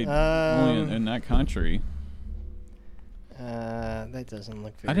 We're probably only in that country. That doesn't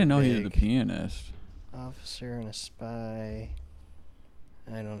look very I didn't know he was big. the pianist. Officer and a Spy.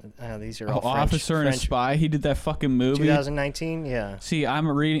 I don't know. These are Oh, all French. Officer and a French- Spy. He did that fucking movie. 2019, yeah. See, I'm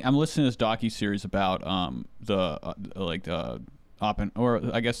listening to this docu-series about the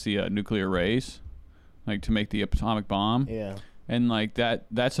nuclear race, like to make the atomic bomb. Yeah. And like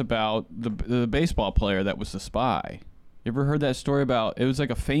that's about the baseball player that was the spy. You ever heard that story about? It was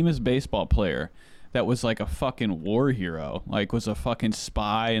like a famous baseball player that was like a fucking war hero, like was a fucking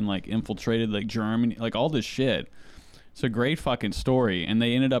spy and like infiltrated like Germany, like all this shit. It's a great fucking story, and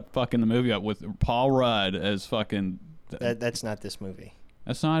they ended up fucking the movie up with Paul Rudd as fucking. That's not this movie.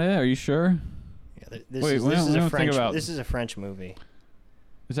 That's not it. Are you sure? Yeah, this Wait, is we this don't- is we a don't think French. about- This is a French movie.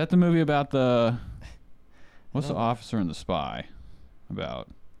 Is that the movie about the? What's the officer and the spy about?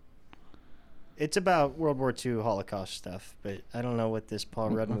 It's about World War II Holocaust stuff, but I don't know what this Paul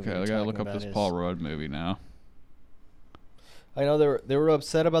Rudd movie. Okay, we're I gotta talking look up about this is. Paul Rudd movie now. I know they were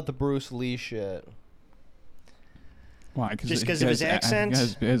upset about the Bruce Lee shit. Why? Just 'cause of his accent?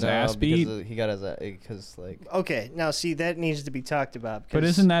 His ass beat. He got his because like Okay, now see that needs to be talked about. But 'cause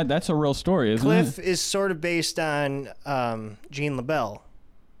isn't that's a real story, isn't Cliff it? is sort of based on Gene LaBelle,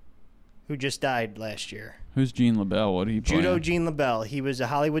 who just died last year. Who's Gene LaBelle? What did he play? Judo Gene LaBelle. He was a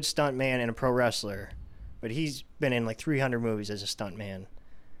Hollywood stuntman and a pro wrestler, but he's been in like 300 movies as a stuntman.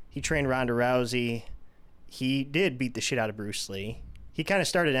 He trained Ronda Rousey. He did beat the shit out of Bruce Lee. He kind of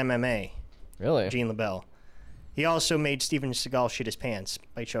started MMA, really Gene LaBelle. He also made Steven Seagal shit his pants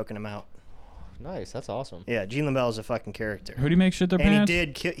by choking him out. nice. That's awesome. Yeah, Gene LaBelle is a fucking character. Who do you make shit their And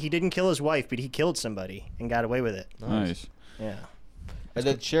pants? he didn't kill his wife, but he killed somebody and got away with it. Nice. Yeah. And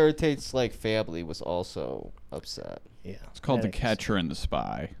then Sharon Tate's like family was also upset. Yeah. It's called That The makes- Catcher and the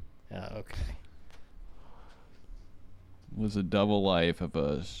Spy. Oh, okay. was a double life of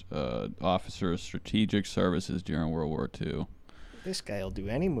a officer of strategic services during World War II. This guy will do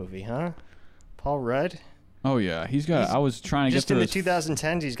any movie, huh? Paul Rudd? Oh yeah, I was trying to Just get in through the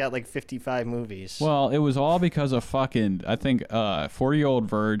 2010s, he's got like 55 movies. Well, it was all because of fucking, I think, 40-Year-Old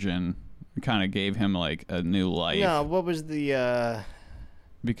Virgin kind of gave him like a new life. No, what was the...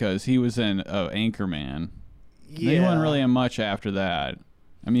 Because he was in Anchorman. Yeah. He wasn't really in much after that.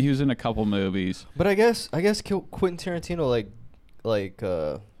 I mean, he was in a couple movies. But I guess Quentin Tarantino like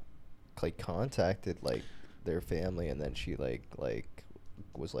contacted like their family, and then she like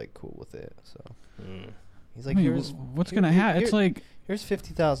was like cool with it. So he's like, I mean, what's gonna happen? It's like, here's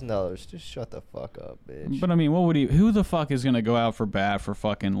 $50,000. Just shut the fuck up, bitch. but I mean, what would he? Who the fuck is gonna go out for bat for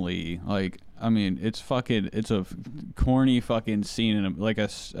fucking Lee? Like, I mean, it's a corny fucking scene in like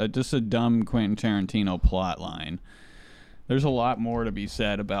just a dumb Quentin Tarantino plot line. There's a lot more to be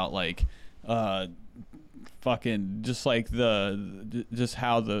said about like fucking just like just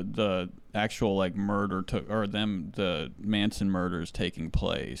how the actual like murder took, or the Manson murders taking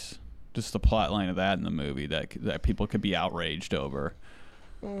place. Just the plot line of that in the movie that people could be outraged over.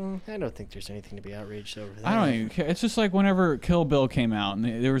 I don't think there's anything to be outraged over that. I don't even care. It's just like whenever Kill Bill came out, and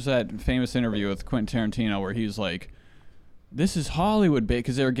there was that famous interview with Quentin Tarantino where he's like, this is Hollywood bait,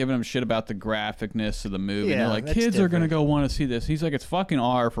 because they were giving him shit about the graphicness of the movie. And Yeah, they're like, that's kids are going to different. go want to see this. He's like, it's fucking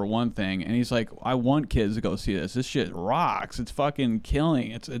R for one thing. And he's like, I want kids to go see this. This shit rocks. It's fucking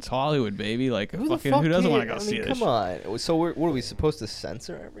killing. It's Hollywood, baby. Like, who doesn't want to go see this? Come on. So what are we supposed to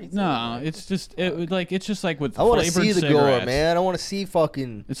censor everything? No, it's just it's just like with I want to flavored see the cigarettes. gore, man. I want to see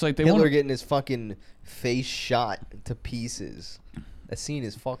fucking It's like they Hitler want getting his fucking face shot to pieces. That scene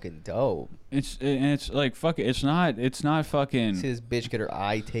is fucking dope. it's like fuck it. It's not fucking. See this bitch get her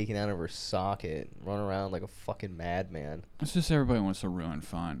eye taken out of her socket, run around like a fucking madman. It's just everybody wants to ruin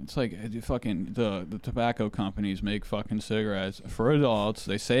fun. It's like fucking the tobacco companies make fucking cigarettes for adults.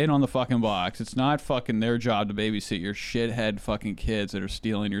 They say it on the fucking box. It's not fucking their job to babysit your shithead fucking kids that are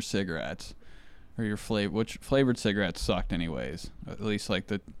stealing your cigarettes or your which flavored cigarettes sucked anyways. At least like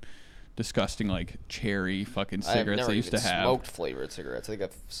the disgusting like cherry fucking cigarettes they used to have. Smoked flavored cigarettes. I think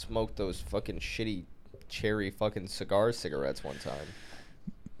I've smoked those fucking shitty cherry fucking cigar cigarettes one time.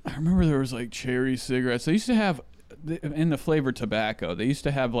 I remember there was like cherry cigarettes. They used to have in the flavored tobacco. They used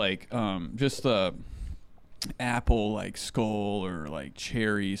to have like just the apple like skull or like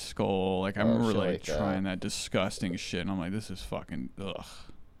cherry skull. Like I remember like trying that disgusting shit, and I'm like, this is fucking ugh.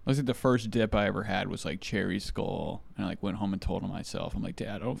 I was like, the first dip I ever had was like cherry skull, and I like went home and told him myself. I'm like,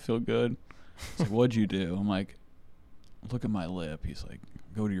 Dad, I don't feel good. He's like, what'd you do? I'm like, look at my lip. He's like,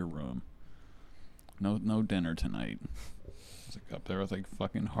 go to your room. No dinner tonight. I was like up there with like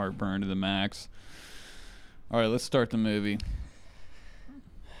fucking heartburn to the max. All right, let's start the movie.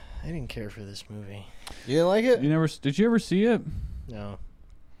 I didn't care for this movie. You didn't like it? Did you ever see it? No.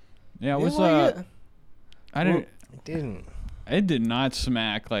 Yeah, it You was didn't like it? I didn't. I didn't. It did not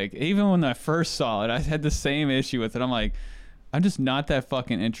smack. Like, even when I first saw it, I had the same issue with it. I'm like, I'm just not that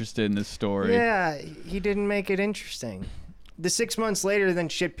fucking interested in this story. Yeah, he didn't make it interesting. The 6 months later, then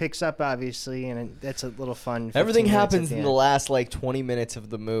shit picks up, obviously, and that's a little fun. Everything 15 minutes happens at in the the end. last like 20 minutes of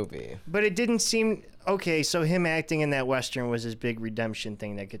the movie. But it didn't seem okay. So him acting in that Western was his big redemption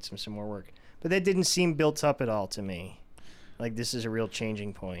thing that gets him some more work. But that didn't seem built up at all to me. Like, this is a real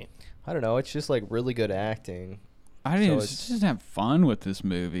changing point. I don't know. It's just like really good acting. I didn't So just have fun with this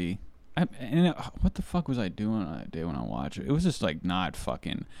movie. What the fuck was I doing that day when I watched it? It was just like not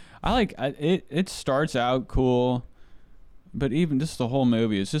fucking. It starts out cool, but even just the whole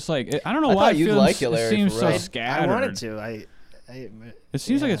movie is just like I don't know I why thought you'd like it, it Larry, seems for so real. scattered. I wanted to. It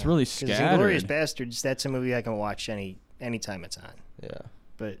seems like it's really 'Cause scattered. Inglourious Bastards, that's a movie I can watch anytime it's on. Yeah.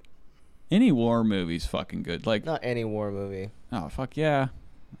 But Any war movie's fucking good. Like, Not any war movie. oh fuck yeah,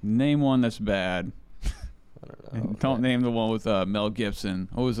 name one that's bad. I don't And know. don't name the one with Mel Gibson.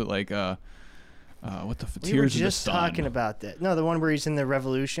 What was it like? What the we Tears were of the just Sun? talking about that. No, the one where he's in the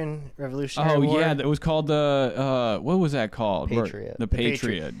Revolutionary Oh War. yeah, that was called the what was that called? Patriot. The Patriot.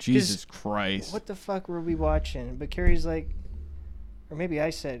 Patriot. Jesus Christ. What the fuck were we watching? But Carrie's like, or maybe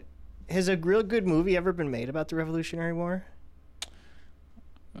I said, has a real good movie ever been made about the Revolutionary War?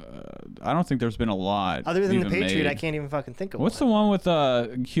 I don't think there's been a lot. Other than the even Patriot, made. I can't even fucking think of What's the one. one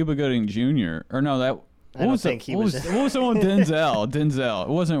with Cuba Gooding Jr.? Or no, that. I don't think he was. What was the one with Denzel? Denzel. It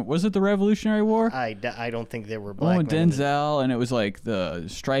wasn't. Was it the Revolutionary War? I don't think there were Oh, black with men. Denzel, and it was like the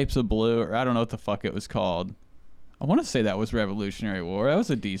Stripes of Blue, or I don't know what the fuck it was called. I want to say that was Revolutionary War. That was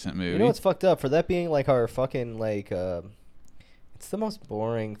a decent movie. You know what's fucked up? For that being like our fucking like, it's the most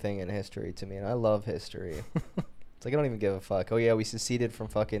boring thing in history to me, and I love history. It's like I don't even give a fuck. Oh yeah, we seceded from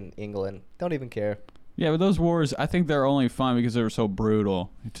fucking England. Don't even care. Yeah, but those wars, I think they're only fun because they were so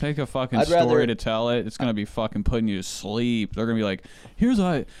brutal. You take a fucking I'd story rather- to tell it, it's gonna be fucking putting you to sleep. They're gonna be like, here's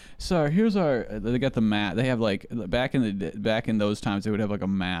our. They got the map. They have like back in those times they would have like a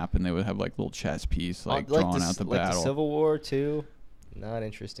map and they would have like little chess piece like drawing out the battle. The Civil War too. Not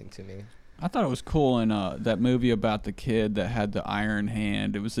interesting to me. I thought it was cool in that movie about the kid that had the iron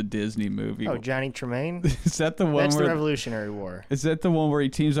hand. It was a Disney movie. Oh, Johnny Tremaine? Is that the one That's the where Revolutionary War. Is that the one where he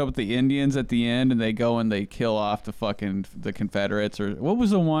teams up with the Indians at the end and they go and they kill off the Confederates? Or what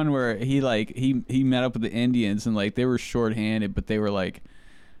was the one where he met up with the Indians and like they were shorthanded but they were like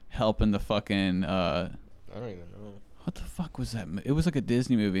helping the fucking I don't even know. what the fuck was that? It was like a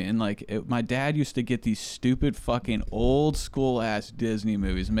Disney movie and like my dad used to get these stupid fucking old school ass Disney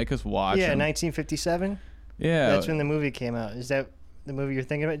movies and make us watch Yeah, them. 1957? Yeah. That's when the movie came out. Is that the movie you're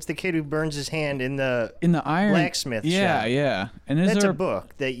thinking about? It's the kid who burns his hand in the iron blacksmith Yeah, shop. yeah. And That's a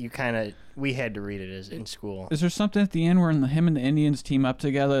book that we had to read it as in school. Is there something at the end where him and the Indians team up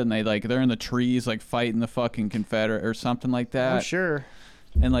together and they're in the trees like fighting the fucking Confederate or something like that? I'm sure.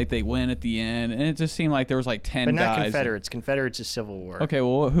 And like they win at the end, and it just seemed like there was like 10 But not guys. Confederates. Confederates is Civil War. Okay,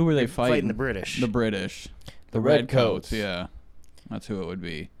 well, who were they They're fighting? fighting the British. The British. The Redcoats. Yeah, that's who it would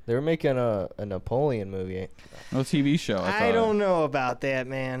be. They were making a Napoleon movie. No TV show. I don't know about that,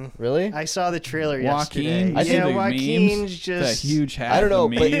 man. Really? I saw the trailer Joaquin. yesterday. I see Yeah, the Joaquin's memes, just that huge hat. I don't know,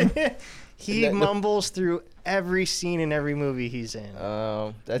 the but- meme. he mumbles through every scene in every movie he's in.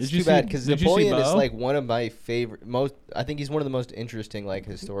 That's Did you too bad see- because did you see Napoleon is Bo? like one of my favorite. I think he's one of the most interesting like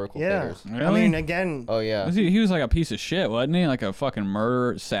historical Yeah. figures. Really? I mean, again, Oh yeah, He was like a piece of shit, wasn't he? Like a fucking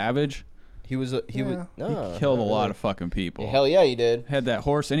murderer, savage. he was. He was. Yeah. No, He killed a not lot really. of fucking people. Hell yeah, he did. Had that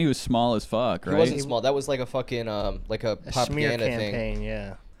horse, and he was small as fuck, right? He wasn't small. That was like a fucking like a a smear propaganda thing. campaign,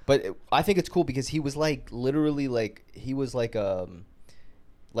 yeah. But I think it's cool because he was like literally like he was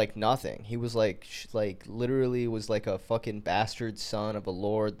like nothing. He was like literally was like a fucking bastard son of a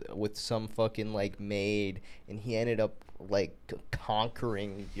lord with some fucking like maid, and he ended up like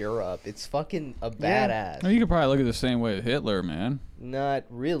conquering Europe. It's fucking a badass. You could probably look at it the same way as Hitler, man. Not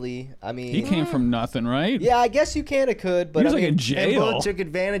really. I mean, He came from nothing, right? Yeah, I guess you kinda could, but He was I like mean, in And jail. both took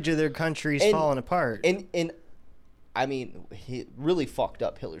advantage of their countries And- falling apart. and I mean, he really fucked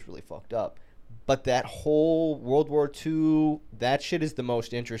up. Hitler's really fucked up. But that whole World War II, that shit is the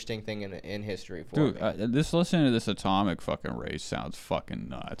most interesting thing in history for Dude, me. this listening to this atomic fucking race sounds fucking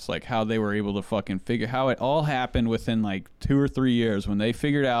nuts. Like how they were able to fucking figure how it all happened within like 2 or 3 years when they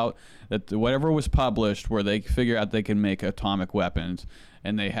figured out that whatever was published, where they figured out they can make atomic weapons,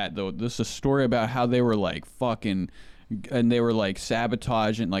 and they had this is a story about how they were like fucking. And they were like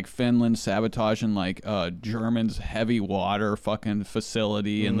sabotaging, like Finland sabotaging like Germans' heavy water fucking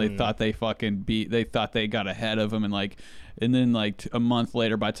facility, and they thought they fucking they thought they got ahead of them, and then like a month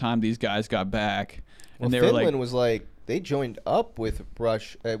later, by the time these guys got back, Well, and they Finland were like, was like they joined up with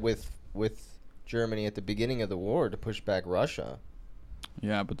with Germany at the beginning of the war to push back Russia.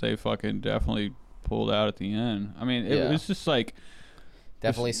 yeah, but they fucking definitely pulled out at the end. I mean, Yeah. it's just like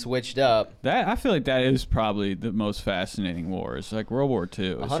Definitely switched up. that. I feel like that is probably the most fascinating war. It's like World War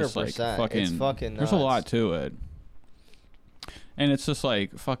II. It's just like 100%. fucking. It's fucking There's a lot nuts. to it. And it's just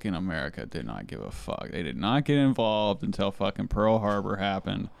like fucking America did not give a fuck. They did not get involved until fucking Pearl Harbor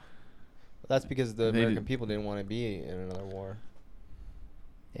happened. That's because the They American did- people didn't want to be in another war.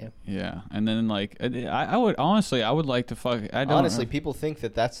 Yeah, and then like I would honestly, I would like to fuck. I don't Honestly, people think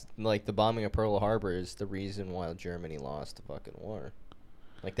that that's like the bombing of Pearl Harbor is the reason why Germany lost the fucking war.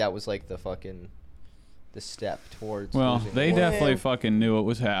 Like that was like the step towards. Well, losing they the war. definitely fucking knew what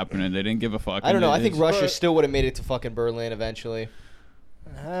was happening. They didn't give a fuck. I don't know. I think Russia But- still would have made it to fucking Berlin eventually.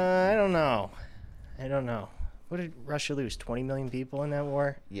 I don't know. What did Russia lose? 20 million people in that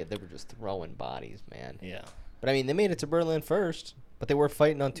war? Yeah, they were just throwing bodies, man. Yeah. But I mean, they made it to Berlin first, but they were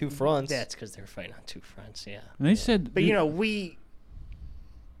fighting on two fronts. That's because they're fighting on two fronts, yeah. And they said, But, you know,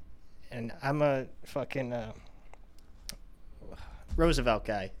 and I'm a fucking Roosevelt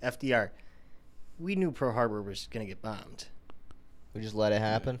guy, FDR. We knew Pearl Harbor was going to get bombed. We just let it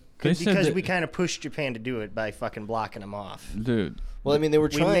happen. They said Because that- we kind of pushed Japan to do it by fucking blocking them off. dude. Well, I mean, they were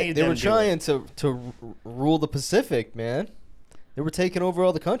We trying. made They were them do trying to rule the Pacific, man. They were taking over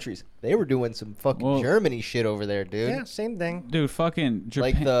all the countries. They were doing some fucking Well- Germany shit over there, dude. Yeah, same thing. Dude, fucking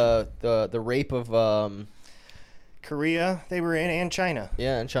Japan. Like the rape of Korea, they were in, and China.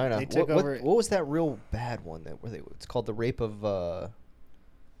 yeah, in China. They took what, over- What was that real bad one that where they? It's called the rape of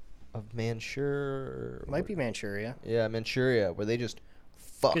Manchuria. Might be Manchuria. Yeah, Manchuria, where they just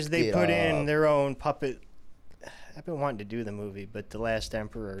fucked Because they it put up. in their own puppet. I've been wanting to do the movie, but The Last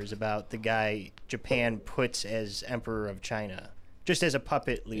Emperor is about the guy Japan puts as Emperor of China, just as a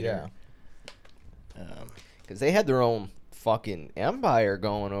puppet leader. Because they had their own fucking empire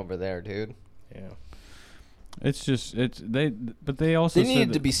going over there, dude. Yeah. It's just but they also They said needed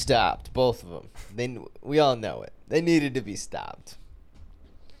that- to be stopped, both of them. We all know it. They needed to be stopped.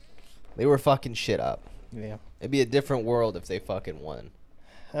 They were fucking shit up. Yeah. It'd be a different world if they fucking won.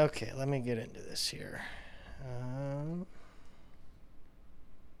 Okay, let me get into this here.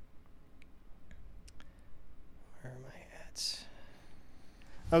 Where am I at?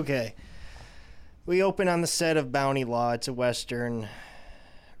 Okay. We open on the set of Bounty Law. It's a Western.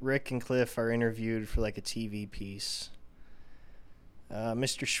 Rick and Cliff are interviewed for like a TV piece.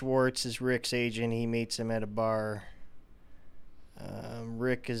 Mr. Schwartz is Rick's agent. He meets him at a bar.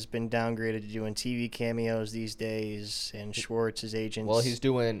 Rick has been downgraded to doing TV cameos these days, and Schwartz's agent. Well, he's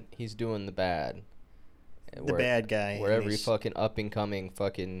doing the bad. The bad guy. Where and every he's- fucking up and coming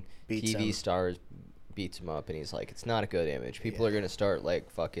fucking Beats TV him. stars beats him up, and he's like, it's not a good image. People are gonna start like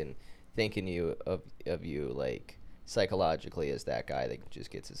fucking thinking of you like psychologically as that guy that just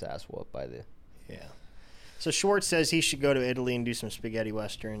gets his ass whooped by the. Yeah. So Schwartz says he should go to Italy and do some spaghetti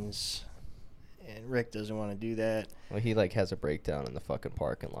westerns, and Rick doesn't want to do that. Well, he like has a breakdown in the fucking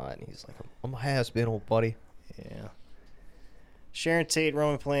parking lot, and he's like, "I'm a has-been, old buddy." Yeah. Sharon Tate,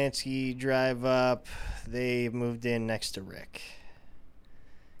 Roman Polanski drive up. They moved in next to Rick.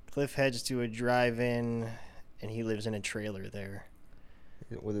 Cliff heads to a drive-in, and he lives in a trailer there.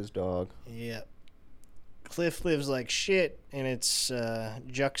 With his dog. Yep. Cliff lives like shit, and it's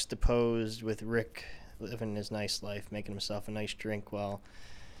juxtaposed with Rick living his nice life, making himself a nice drink while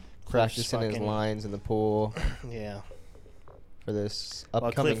Cliff's Practicing his fucking- lines in the pool Yeah. for this While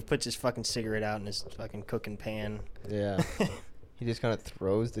upcoming. Cliff puts his fucking cigarette out in his fucking cooking pan. Yeah. He just kind of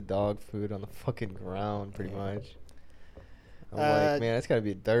throws the dog food on the fucking ground, pretty much. I'm like, man, it's got to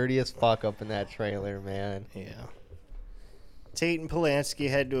be dirty as fuck up in that trailer, man. Yeah. Tate and Polanski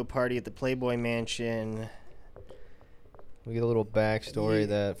head to a party at the Playboy Mansion. We get a little backstory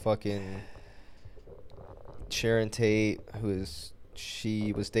that fucking Sharon Tate,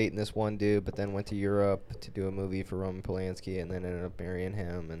 she was dating this one dude, but then went to Europe to do a movie for Roman Polanski, and then ended up marrying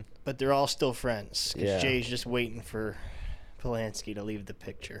him. And But they're all still friends, because Yeah. Jay's just waiting for Polanski to leave the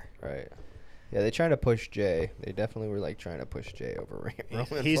picture. right, yeah, they trying to push Jay. They definitely were like trying to push Jay over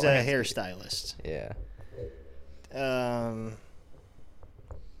Roman. He's a Polanski. hairstylist. Yeah,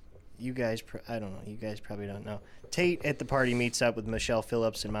 You guys, I don't know. You guys probably don't know. Tate at the party meets up with Michelle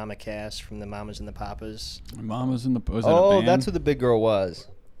Phillips and Mama Cass from the Mamas and the Papas. Mama's in the. Was it a oh, band? that's who the big girl was.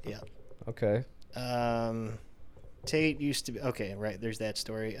 Yeah. Okay. Tate used to be okay. Right, there's that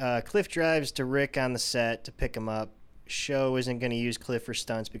story. Cliff drives to Rick on the set to pick him up. Show isn't going to use Cliff for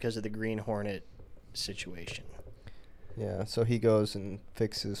stunts because of the Green Hornet situation. Yeah, so he goes and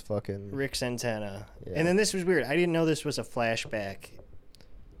fixes fucking. Rick's antenna. Yeah. And then this was weird. I didn't know this was a flashback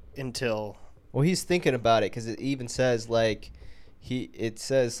until. Well, he's thinking about it because it even says like, it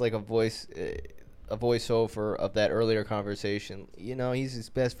says like a voiceover of that earlier conversation. You know, he's his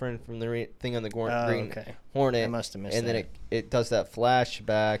best friend from the thing on the Green Okay. Hornet. I must have missed and that. then it does that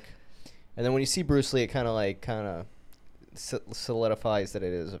flashback, and then when you see Bruce Lee, it kind of solidifies that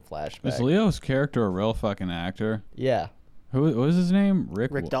it is a flashback. Is Leo's character a real fucking actor? Yeah. Who what was his name?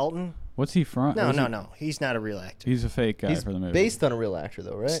 Rick Dalton? What's he from? No, Was he- no. He's not a real actor. He's a fake guy He's for the movie. based on a real actor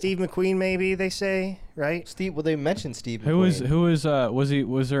though, right? Steve McQueen, maybe they say, right? Steve. Well, they mentioned Steve. Who is McQueen.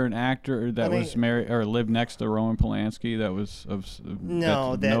 was there an actor that I mean- was married or lived next to Roman Polanski that was of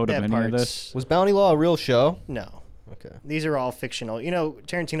No, that's note of that any of this? part's Was Bounty Law a real show? no. Okay. These are all fictional. You know,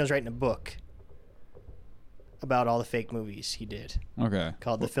 Tarantino's writing a book about all the fake movies he did Okay.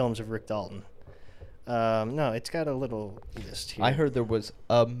 called The Films of Rick Dalton. No, it's got a little list here. I heard there was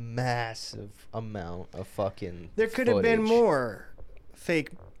a massive amount of fucking. there could have been footage. more fake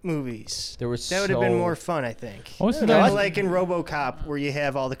movies. There was That would have been so- more fun, I think. What's the Kind of name? like in RoboCop where you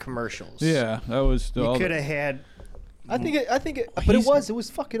have all the commercials. Yeah, that was You all could the, have had. I think it, but He's- it was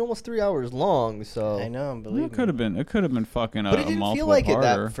fucking almost 3 hours long. So I know, believe it could have been fucking but it a didn't multiple feel like it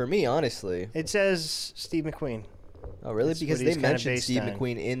parter. that for me, honestly. It says Steve McQueen. Oh, really? That's Because what they he's kinda mentioned based Steve on.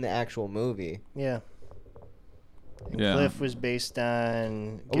 McQueen in the actual movie. Yeah. And Yeah. Cliff was based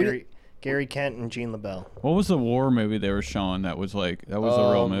on Oh, we Gary Kent and Gene LaBelle. What was the war movie they were showing that was a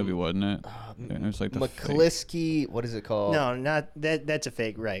real movie, wasn't it? Yeah, it was like the fake- McCliskey, what is it called? No, not that. That's a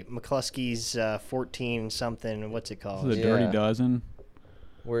fake, right? McCluskey's 14 something. What's it called? the Dirty Yeah. Dozen.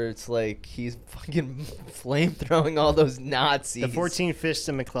 Where it's like he's fucking flame throwing all those Nazis. The 14 Fists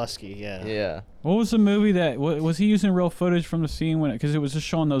of McCluskey. Yeah. Yeah. What was the movie that was he using real footage from the scene when because it was just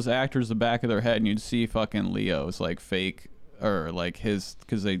showing those actors the back of their head and you'd see fucking Leo's like fake or like his,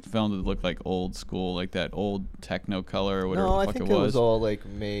 because they filmed it look like old school, like that old Technicolor or whatever No, the I fuck think it it was. was all like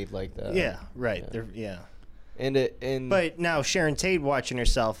made like that. Yeah, right. Yeah. And But now Sharon Tate watching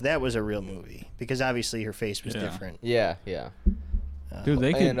herself, that was a real movie because obviously her face was Yeah. different. yeah. Dude,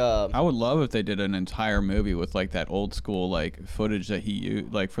 they could. And, I would love if they did an entire movie with like that old school like footage that he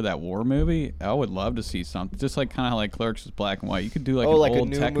used, like for that war movie. I would love to see something just like kind of like Clerks was black and white. You could do like an like old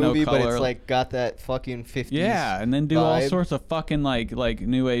a new Technicolor, movie, but it's like got that fucking 50s. yeah, and then do all vibe. sorts of fucking like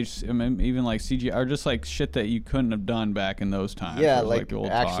new age, I mean, even like CGI or just like shit that you couldn't have done back in those times. Yeah, It was, like the old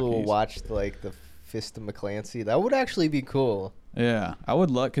actual talkies. watched like the Fist of McClancy. That would actually be cool. Yeah, I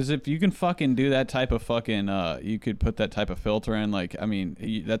would love, because if you can fucking do that type of fucking, you could put that type of filter in. Like, I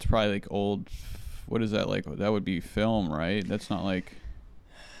mean, that's probably like old. What is that like? That would be film, right? That's not like.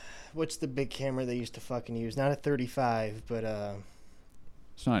 What's the big camera they used to fucking use? Not a 35, but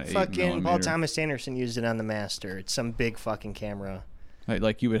It's not 8 fucking Paul millimeter. Thomas Anderson used it on the Master. It's some big fucking camera.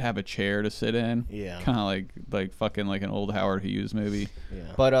 Like you would have a chair to sit in. Yeah. Kind of like fucking like an old Howard Hughes movie.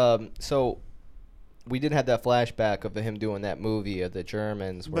 Yeah. But so we did have that flashback of him doing that movie of the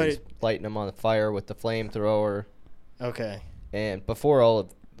Germans where But he's lighting them on fire with the flamethrower. Okay. And before all of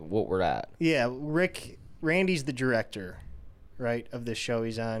what we're at. Yeah, Randy's the director, right, of this show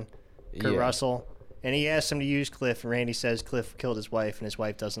he's on. Kurt Yeah. Russell. And he asked him to use Cliff, and Randy says Cliff killed his wife, and his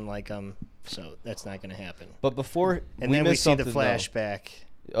wife doesn't like him, so that's not going to happen. But before And then we missed see the something, though, flashback.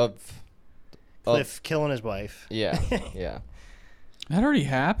 of Cliff killing his wife. yeah, yeah. That already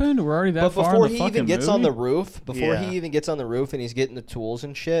happened. We're already that But far before in the he fucking even gets movie? on the roof, Yeah. and he's getting the tools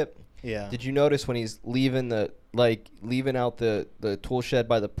and shit. Yeah. Did you notice when he's leaving out the tool shed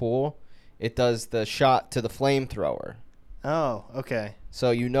by the pool, it does the shot to the flamethrower. Oh, okay.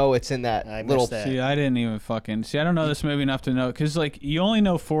 So you know it's in that I missed little that. See, I didn't even fucking see. I don't know this movie enough to know, because like you only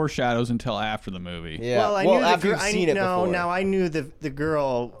know foreshadows until after the movie. Yeah. Well, I knew after the you've seen it before. Now I knew the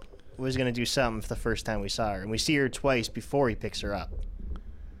girl was going to do something the first time we saw her, and we see her twice before he picks her up.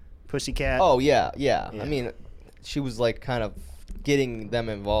 Pussycat. Oh yeah, yeah. Yeah. I mean, she was like kind of getting them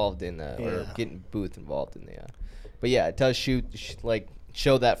involved in the, or Yeah. getting Booth involved in the. But yeah, it does show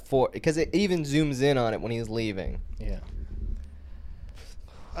that because it even zooms in on it when he's leaving. Yeah.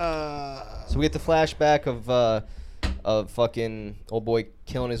 So we get the flashback of fucking old boy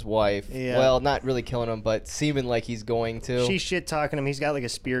killing his wife. Yeah. Well, not really killing him, but seeming like he's going to. She's shit talking him. He's got like a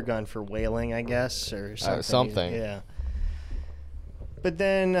spear gun for whaling, I guess, or something. Something. Yeah. But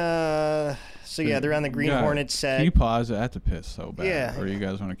then, so yeah, they're on the Green Yeah. Hornet set. Can you pause? I have to piss so bad. Yeah. Or you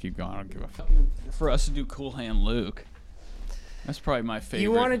guys want to keep going? I don't give a fuck. For us to do Cool Hand Luke, that's probably my favorite.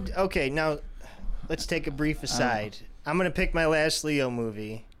 You wanted okay? Now, let's take a brief aside. I'm gonna pick my last Leo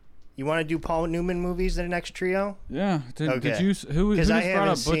movie. You want to do Paul Newman movies in the next trio? Yeah. Did Okay. you? Who 'Cause just I brought haven't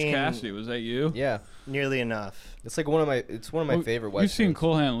up Butch seen- Cassidy? Was that you? Yeah, Nearly enough. it's like one of my Well, favorite You've westerns. seen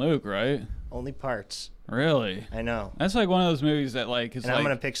Cool Hand Luke, right? Only parts. Really? I know. That's like one of those movies that like is And like. I'm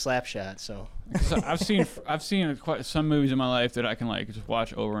gonna pick Slapshot. So. So I've seen quite some movies in my life that I can like just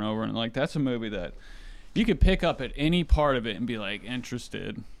watch over and over, and like that's a movie that you could pick up at any part of it and be like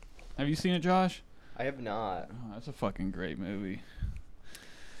interested. Have you seen it, Josh? I have not. Oh, that's a fucking great movie.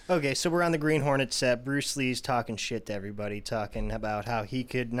 Okay, so we're on the Green Hornet set. Bruce Lee's talking shit to everybody, talking about how he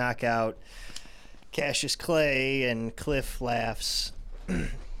could knock out Cassius Clay, and Cliff laughs.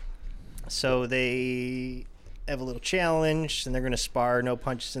 So they have a little challenge, and they're going to spar, no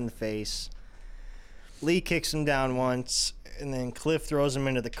punches in the face. Lee kicks him down once, and then Cliff throws him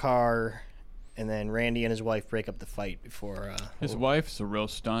into the car, and then Randy and his wife break up the fight before... His wife's a real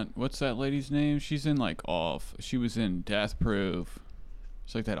stunt. What's that lady's name? She's in like she was in Death Proof.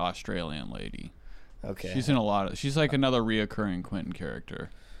 It's like that Australian lady. Okay. She's in a lot of. She's like another reoccurring Quentin character.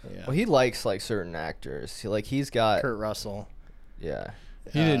 Yeah. Well, he likes like certain actors. He's got Kurt Russell. yeah.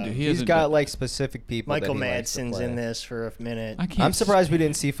 He's got like specific people. Michael that he likes to Madsen's play. in this for a minute. I can't. I'm surprised we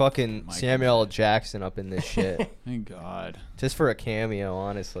didn't see fucking Michael Samuel L. Madsen. Jackson up in this shit. Thank God. Just for a cameo,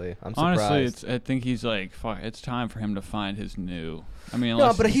 honestly. I'm surprised. Honestly, I think he's like, fuck. It's time for him to find his new. I mean, no,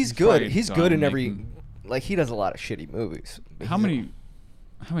 unless but he's good. probably He's done good in every. making- Like he does a lot of shitty movies. But How he's-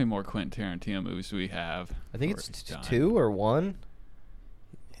 many more Quentin Tarantino movies do we have? I think where it's he's done? 2 or 1.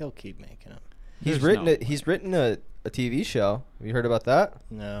 He'll keep making them. He's There's written no it. He's written a TV show. Have you heard about that?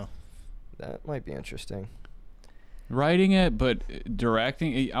 No. That might be interesting. Writing it, but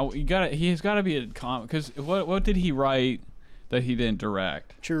directing. He's got to be a because what did he write that he didn't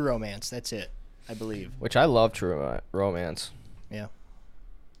direct? True Romance. That's it, I believe. Which I love True Romance. Yeah.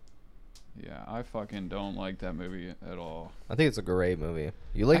 Yeah, I fucking don't like that movie at all. I think it's a great movie.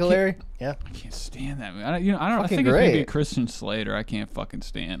 You like I it, can't- Larry? Yeah. I can't stand that movie. I don't. I Fucking think it's maybe great. Christian Slater. I can't fucking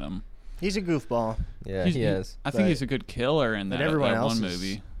stand him. He's a goofball. Yeah, he is. I think But- he's a good killer in but that, everyone that else one is-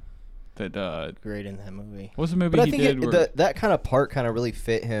 movie. That Great in that movie. what was the movie But I he think did? where, that kind of part kind of really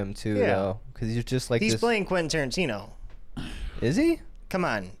fit him too, Yeah. though, because he's just like He's this. playing Quentin Tarantino. Is he? Come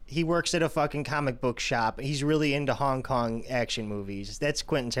on. He works at a fucking comic book shop. He's really into Hong Kong action movies. That's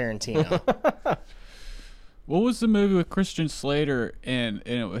Quentin Tarantino. what was the movie with Christian Slater and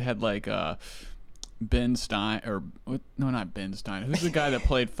it had like Ben Stein or no, not Ben Stein. Who's the guy that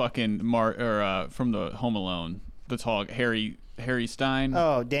played fucking from the Home Alone? The tall Harry Stein.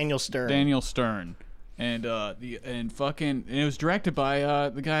 Oh, Daniel Stern. Daniel Stern. And it was directed by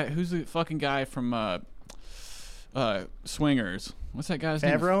the guy who's the fucking guy from Swingers. What's that guy's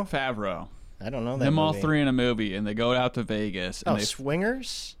Favreau? name? Favreau. I don't know that Them all movie. three in a movie, and they go out to Vegas. And Oh, they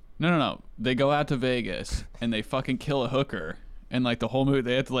Swingers? No. They go out to Vegas and they fucking kill a hooker. And like the whole movie,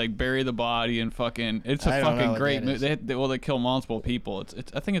 they have to like bury the body and fucking. It's a I don't know fucking what great that movie. is. They kill multiple people.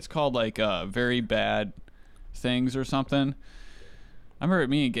 I think it's called like Very Bad Things or something. I remember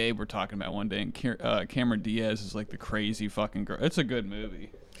me and Gabe were talking about one day, and Cameron Diaz is like the crazy fucking girl. It's a good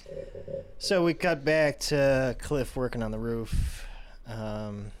movie. So we cut back to Cliff working on the roof.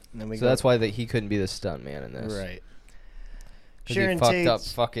 And then we So that's why he couldn't be the stunt man in this. Right. 'Cause Sharon he fucked up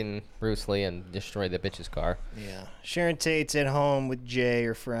Tate's- fucking Bruce Lee and destroyed the bitch's car. Yeah. Sharon Tate's at home with Jay,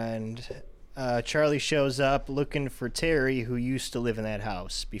 her friend. Charlie shows up looking for Terry, who used to live in that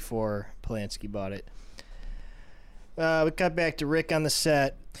house before Polanski bought it. We cut back to Rick on the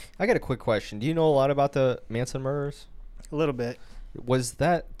set I got a quick question. Do you know a lot about the Manson murders? a little bit. Was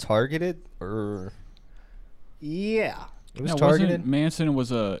that targeted or Yeah. it was Yeah, targeted? Manson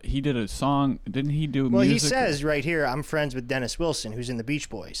he did a song. Didn't he do Well, music? he says right here, I'm friends with Dennis Wilson, who's in the Beach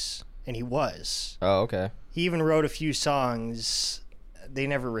Boys. And he was. Oh, okay. He even wrote a few songs. They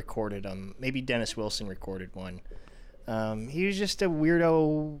never recorded them. Maybe Dennis Wilson recorded one. He was just a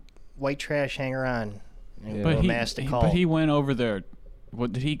weirdo white trash hanger-on. And But Mastic he went over there.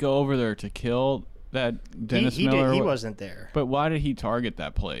 What did he go over there to kill that Dennis he Miller? did. He wasn't there But why did he target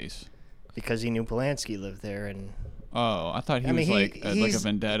that place? because he knew Polanski lived there. And Oh, I thought he I was mean, like a he's-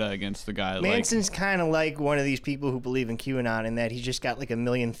 vendetta against the guy. Manson's kind of like one of these people who believe in QAnon in that he's just got like a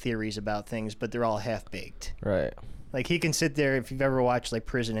million theories about things, but they're all half-baked. Right. Like he can sit there, if you've ever watched like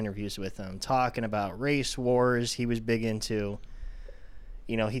prison interviews with him, talking about race wars. He was big into.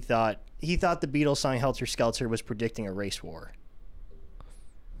 You know, he thought the Beatles song "Helter Skelter" was predicting a race war.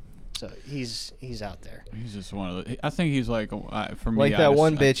 So he's out there. He's just one of the. I think he's like for me. Like I that just-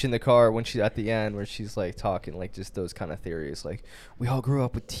 one bitch in the car when she's at the end where she's like talking like just those kind of theories. Like, we all grew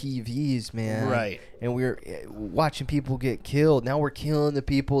up with TVs, man. Right. And we were watching people get killed. Now we're killing the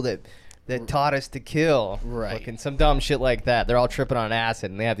people that taught us to kill. Right. Fucking some dumb shit like that. They're all tripping on acid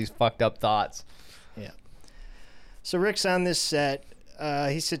and they have these fucked up thoughts. Yeah. So Rick's on this set.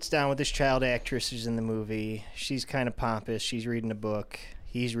 He sits down with this child actress who's in the movie. She's kind of pompous. She's reading a book.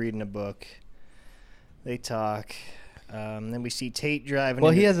 He's reading a book. They talk. Then we see Tate driving.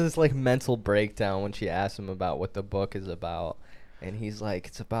 Well, he into- has this like mental breakdown when she asks him about what the book is about. And he's like,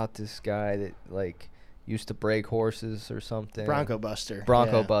 it's about this guy that like used to break horses or something. Bronco Buster.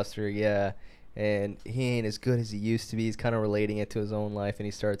 Bronco Yeah. Buster, yeah. And he ain't as good as he used to be. He's kind of relating it to his own life, and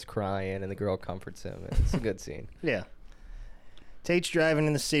he starts crying, and the girl comforts him. It's a good scene. Yeah. Tate's driving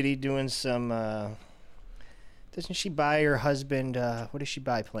in the city doing some. Doesn't she buy her husband? What does she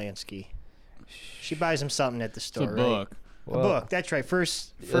buy, Polanski? She buys him something at the It's store, a book. right? A book. That's right.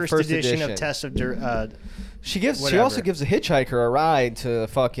 First first edition of edition. Test of. She also Whatever. gives a hitchhiker a ride to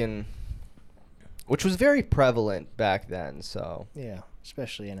fucking, which was very prevalent back then. So Yeah,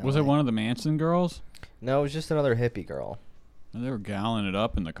 especially in. Was LA. it one of the Manson girls? no, it was just another hippie girl. They were galling it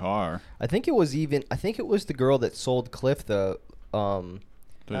up in the car. I think it was the girl that sold Cliff the The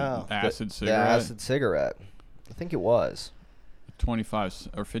Oh. acid the cigarette. acid cigarette. I think it was. 25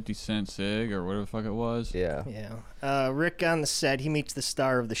 or 50-cent cig or whatever the fuck it was. Yeah. Yeah. Rick on the set. He meets the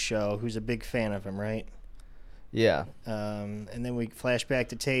star of the show, who's a big fan of him, right? Yeah. And then we flash back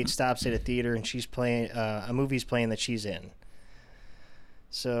to Tate, stops at a theater, and she's playing a movie's playing that she's in.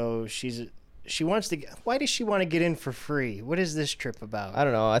 So she wants to. Why does she want to get in for free? What is this trip about? I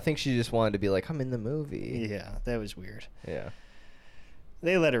don't know. I think she just wanted to be like, I'm in the movie. Yeah, that was weird. Yeah.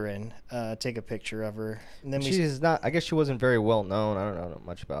 They let her in, take a picture of her, and then She's not. I guess she wasn't very well known. I don't know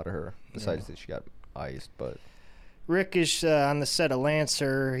much about her besides that she got iced. But Rick is on the set of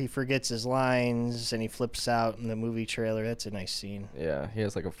Lancer. He forgets his lines and he flips out in the movie trailer. That's a nice scene. yeah, he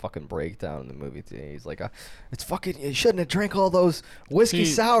has like a fucking breakdown in the movie. He's like, "It's fucking. You shouldn't have drank all those whiskey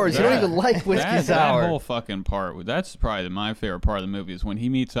See, sours. You don't even like whiskey that sour." whole fucking part. That's probably my favorite part of the movie is when he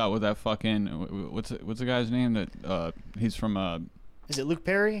meets up with that fucking what's the guy's name that he's from Is it Luke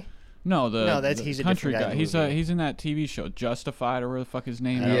Perry? No, he's a country different guy in the movie. He's in that TV show Justified or whatever the fuck his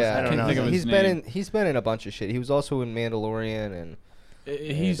name is. Yeah, I can't think of his name. He's been in a bunch of shit. He was also in Mandalorian and.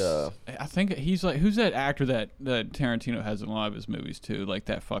 I think he's like, who's that actor that Tarantino has in a lot of his movies too? Like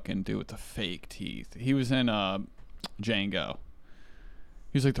that fucking dude with the fake teeth. He was in Django.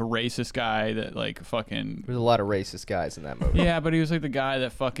 He was like the racist guy that like fucking. There's a lot of racist guys in that movie. Yeah, but he was like the guy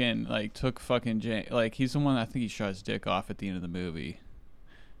that fucking like took fucking like he's the one I think he shot his dick off at the end of the movie.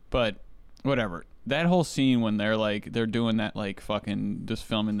 But whatever. That whole scene when they're doing that like fucking just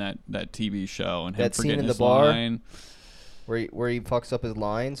filming that TV show and him that scene forgetting in the his bar. line. Where he fucks up his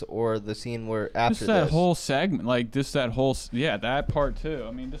lines, or the scene where after just that this? whole segment, like just that whole that part too.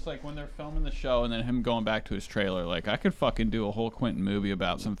 I mean, just like when they're filming the show and then him going back to his trailer, like I could fucking do a whole Quentin movie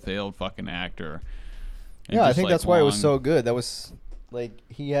about some failed fucking actor. Yeah, I think that's why it was so good. That was like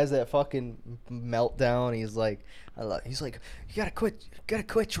he has that fucking meltdown. He's like, he's like, you gotta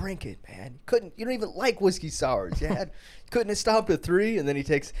quit drinking, man. You don't even like whiskey sours, Dad. Couldn't have stopped at 3, and then he's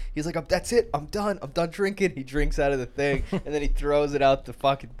like, that's it, I'm done drinking. He drinks out of the thing, and then he throws it out the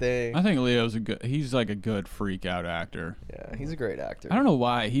fucking thing. I think Leo's he's like a good freak out actor. Yeah, he's a great actor. I don't know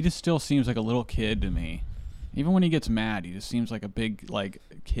why, he just still seems like a little kid to me. Even when he gets mad, he just seems like a big like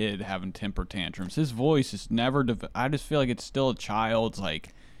kid having temper tantrums. His voice is never. I just feel like it's still a child's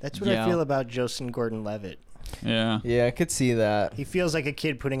like. That's what I feel about Joseph Gordon-Levitt. Yeah. Yeah, I could see that. He feels like a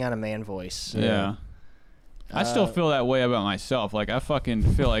kid putting on a man voice. Yeah. I still feel that way about myself. Like I fucking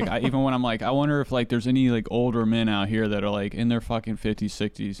feel like even when I'm like, I wonder if like there's any like older men out here that are like in their fucking 50s,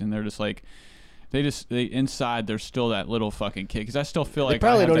 60s, and they're just like. They inside they're still that little fucking kid because I still feel like they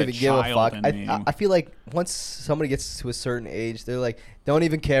probably I have don't that even give a fuck. fuck. I feel like once somebody gets to a certain age, they're like don't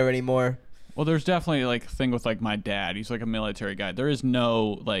even care anymore. Well, there's definitely like a thing with like my dad. He's like a military guy. There is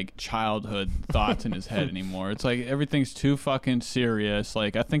no like childhood thoughts in his head anymore. It's like everything's too fucking serious.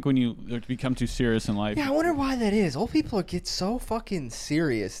 Like I think when you become too serious in life. Yeah, I wonder why that is. Old people get so fucking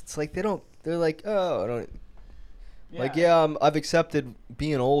serious. It's like they're like, oh, I don't. Yeah. Like, yeah, I've accepted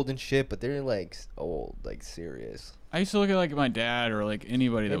being old and shit, but they're, like, old, like, serious. I used to look at, like, my dad or, like,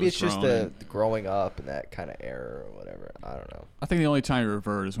 anybody Maybe that was it's just the growing up and that kind of era or whatever. I don't know. I think the only time you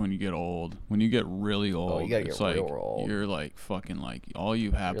revert is when you get old. When you get really old, you gotta get real like, old. You're, like, fucking, like, all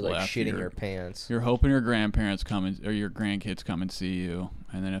you have you're, left. Like, shitting your pants. You're hoping your grandparents come or your grandkids come and see you.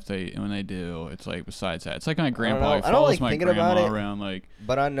 And then when they do, it's, like, besides that. It's like my grandpa. He follows my grandma around, like.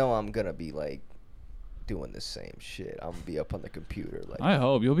 But I know I'm going to be, like, doing the same shit. I'm gonna be up on the computer. Like I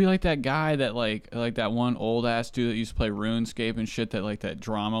hope you'll be like that guy that like that one old ass dude that used to play RuneScape and shit that like that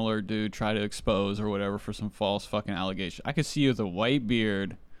drama alert dude tried to expose or whatever for some false fucking allegation. I could see you with a white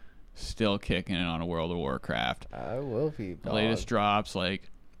beard, still kicking it on a World of Warcraft. I will be. The latest drops like.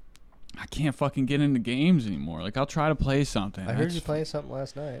 I can't fucking get into games anymore. Like I'll try to play something. I heard you playing something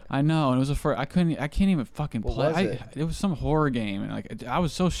last night. I know, and it was I can't even fucking play. What was it? It was some horror game, and like I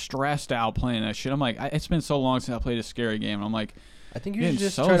was so stressed out playing that shit. I'm like, it's been so long since I played a scary game. And I'm like, I think you should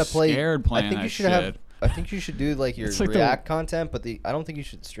just so try to play. Scared playing I think you should shit. I think you should do like your like React content, but I don't think you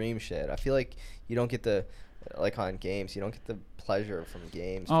should stream shit. I feel like you don't get the like on games. You don't get the pleasure from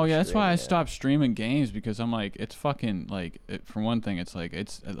games. Oh yeah, that's why I stopped streaming games because I'm like, it's fucking like for one thing, it's like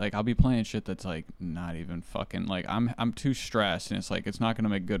I'll be playing shit that's like not even fucking like I'm too stressed and it's like it's not gonna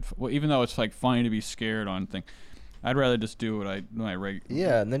make good. Well, even though it's like funny to be scared on thing, I'd rather just do what I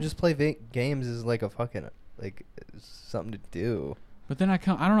Yeah, and then just play games is like a fucking like something to do. But then I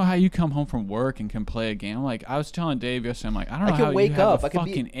don't know how you come home from work and can play a game. I'm like I was telling Dave yesterday, I'm like I don't know how you have the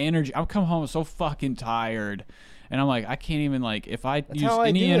fucking energy. I'll come home so fucking tired. And I'm like, I can't even like if I use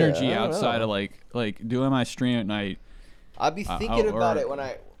any energy outside of like doing my stream at night. I'd be thinking about it when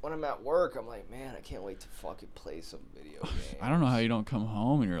I'm at work. I'm like, man, I can't wait to fucking play some video games. I don't know how you don't come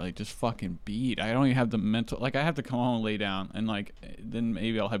home and you're like just fucking beat. I don't even have the mental like I have to come home and lay down and like then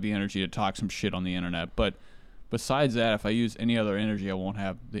maybe I'll have the energy to talk some shit on the internet. But besides that, if I use any other energy, I won't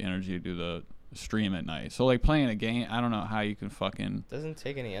have the energy to do the stream at night. So like playing a game, I don't know how you can fucking doesn't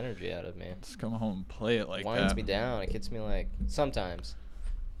take any energy out of me. Just come home and play it like winds me down. It gets me like sometimes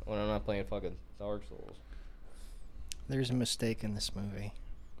when I'm not playing fucking Dark Souls. There's a mistake in this movie.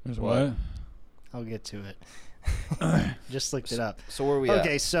 There's what? I'll get to it. Just looked it up. So where are we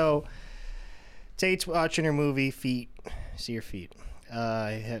Okay, so Tate's watching her movie, feet. See your feet.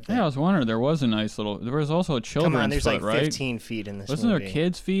 I was wondering. There was a nice little. There was also a children's Come on, there's foot, like right? 15 feet in this Wasn't movie. there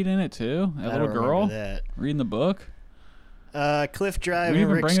kids' feet in it too? That I little don't girl that. reading the book. Cliff Drive. We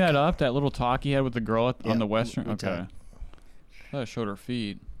even bring that up. That little talk he had with the girl on the western. Okay. I thought I showed her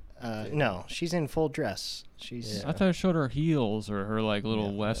feet. No, she's in full dress. She's. I thought it showed her heels or her like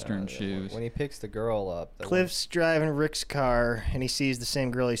little western shoes. When he picks the girl up. Cliff's driving Rick's car, and he sees the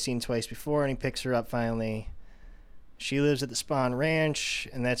same girl he's seen twice before, and he picks her up finally. She lives at the Spawn Ranch,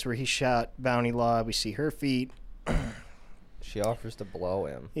 and that's where he shot Bounty Law. We see her feet. She offers to blow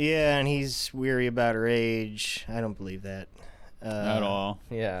him. Yeah, and he's weary about her age. I don't believe that. At all.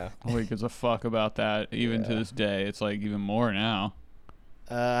 Yeah. Nobody gives a fuck about that even to this day. It's like even more now.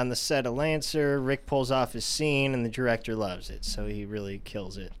 On the set of Lancer, Rick pulls off his scene, and the director loves it, so he really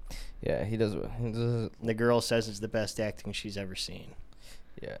kills it. Yeah, he does. The girl says it's the best acting she's ever seen.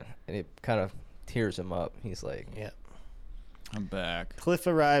 Yeah, and it kind of tears him up. He's like, Yeah. I'm back. Cliff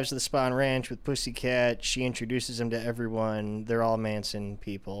arrives at the Spawn Ranch with Pussycat. She introduces him to everyone. They're all Manson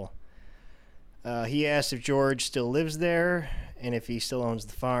people. He asks if George still lives there and if he still owns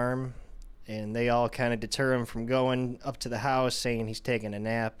the farm. And they all kind of deter him from going up to the house, saying he's taking a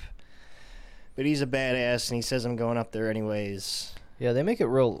nap. But he's a badass, and he says, I'm going up there anyways. yeah, they make it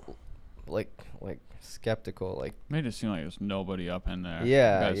real, like skeptical. Like, Made it seem like there's nobody up in there.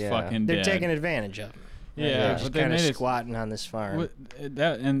 Yeah, The guy's yeah. fucking They're dead. taking advantage of him. Yeah, They're just but they kind of made it. squatting on this farm.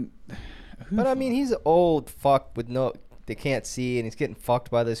 That and. but I mean, he's an old fuck with no. They can't see, and he's getting fucked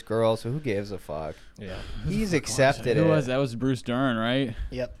by this girl. So who gives a fuck? Yeah. He's accepted Who it. was that? Was Bruce Dern, right?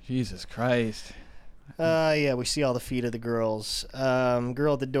 Yep. Jesus Christ. Yeah, we see all the feet of the girls.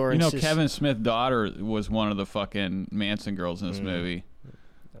 Girl at the door You know, insists... Kevin Smith's daughter was one of the fucking Manson girls in this movie.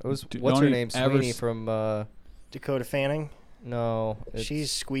 It was Don't what's her you name? ever Sweeney s- from. Dakota Fanning. No,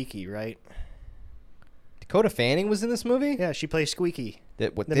 She's Squeaky, right? Dakota Fanning was in this movie. Yeah, she plays Squeaky.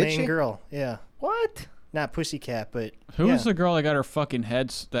 What The did main she? girl. Yeah. What? Not Pussycat, but... Who yeah. was the girl that got her fucking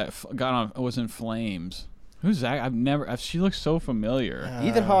head got on was in flames? Who's that? She looks so familiar.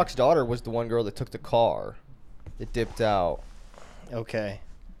 Ethan Hawke's daughter was the one girl that took the car. That dipped out. Okay.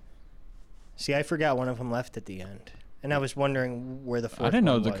 See, I forgot one of them left at the end. And I was wondering where the fourth I didn't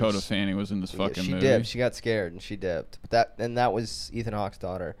know one Dakota was. Fanning was in this fucking she movie. dipped. She got scared and she dipped. But that was Ethan Hawke's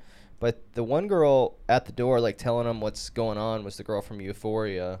daughter. But the one girl at the door, like telling him what's going on, was the girl from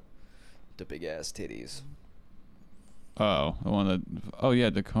Euphoria, the big ass titties. Oh, the one that. Oh yeah,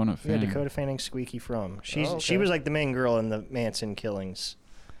 Dakota Yeah, Fanning. Dakota Fanning, Squeaky From. She okay. was like the main girl in the Manson killings.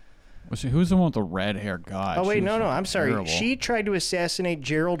 Who's the one with the red hair? God. Oh, she wait, was no, I'm sorry. terrible. She tried to assassinate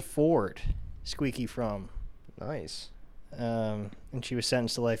Gerald Ford, Squeaky From. Nice. And she was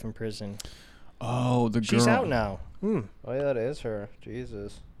sentenced to life in prison. Oh, the girl. She's out now. Oh yeah, that is her.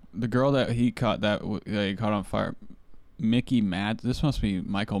 Jesus. The girl that he caught that he caught on fire. Mickey Mad. This must be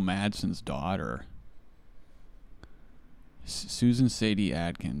Michael Madsen's daughter. Susan Sadie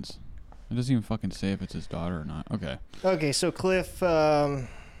Adkins. It doesn't even fucking say if it's his daughter or not. Okay. Okay, so Cliff,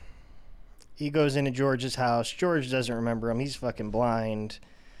 he goes into George's house. George doesn't remember him. He's fucking blind.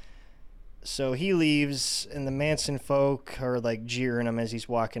 So he leaves, and the Manson folk are like jeering him as he's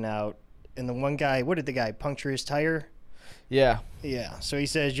walking out. And the one guy, what did the guy, puncture his tire? Yeah. Yeah, so he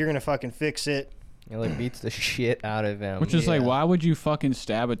says, you're going to fucking fix it. He like beats the shit out of him. Which is like, Yeah. why would you fucking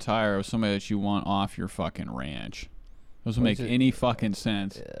stab a tire of somebody that you want off your fucking ranch? Doesn't make any fucking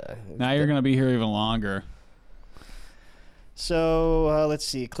sense. Yeah. Now you're gonna be here even longer. So let's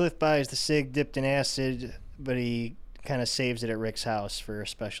see. Cliff buys the cig dipped in acid, but he kind of saves it at Rick's house for a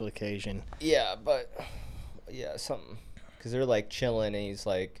special occasion. Yeah, but something because they're like chilling and he's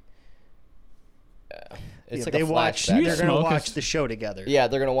like, it's Yeah, like they a watch. flashback. They're gonna Smoke watch a- the show together. Yeah,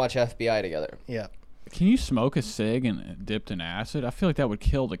 they're gonna watch FBI together. Yeah. Can you smoke a cig and dipped in acid? I feel like that would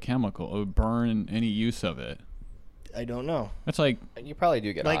kill the chemical. It would burn any use of it. I don't know. That's like, You probably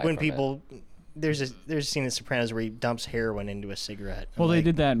do get Like high when from it. people, there's a scene in Sopranos where he dumps heroin into a cigarette. I'm well, they like,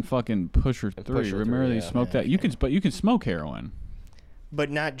 did that in fucking Pusher 3. Pusher Remember 3, they yeah. smoked that? But you can smoke heroin. but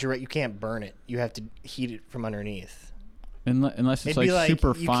not direct. You can't burn it. You have to heat it from underneath. Unless it's It'd be like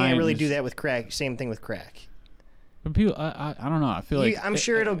super you fine. can't really do just- that with crack. Same thing with crack. But people, I don't know. I feel like I'm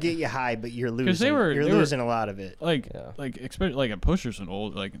sure it'll get you high, but you're losing. they were- you're they were- losing a lot of it. like Yeah. especially like a Pusher's an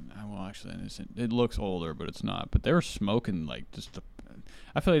old well actually it looks older but it's not, but they were smoking like just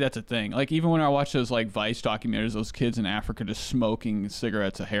I feel like that's a thing. Like even when I watch those like Vice documentaries, those kids in Africa just smoking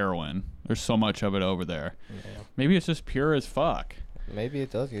cigarettes of heroin. There's so much of it over there. Maybe it's just pure as fuck. Maybe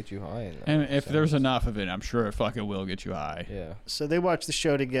it does get you high. In that And if there's sense. enough of it, I'm sure it fucking will get you high. Yeah. So they watch the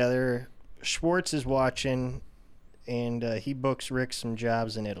show together. Schwartz is watching, and he books Rick some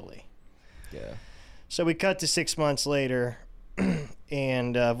jobs in Italy. Yeah. So we cut to 6 months later,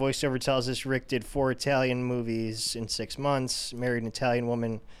 and voiceover tells us Rick did 4 Italian movies in 6 months, married an Italian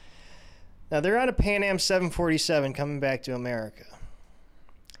woman. Now they're on a Pan Am 747 coming back to America.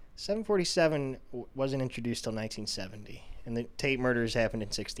 747 wasn't introduced till 1970. and the Tate murders happened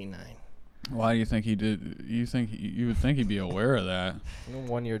in '69. Why do you think he did? You would think he'd be aware of that.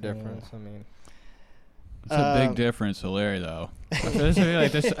 1 year difference. I mean, It's a big difference, Larry. Though,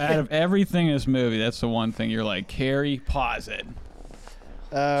 this, out of everything in this movie, that's the one thing you're like, Carrie, pause it.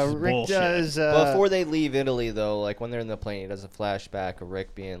 Rick bullshit. does. before they leave Italy, though, like when they're in the plane, he does a flashback of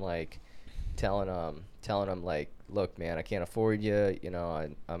Rick being like, telling him like, look, man, I can't afford you. You know,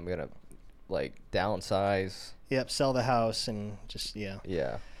 I'm gonna like downsize. Yep, sell the house and just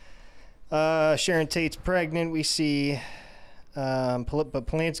Yeah. Sharon Tate's pregnant. We see, but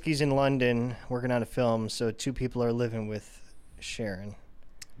Polanski's in London working on a film, so 2 people are living with Sharon.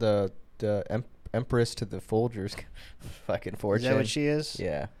 The Empress to the Folgers fucking fortune. Is that what she is?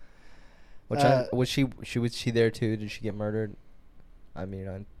 Yeah. Was she there too? Did she get murdered? I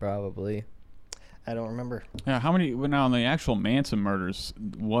mean, probably. I don't remember. Yeah, how many? Well, now on the actual Manson murders,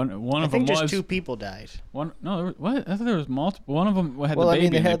 one I of them think just was 2 people died. one. No, there was, what? I thought there was multiple. One of them had Well, the I baby.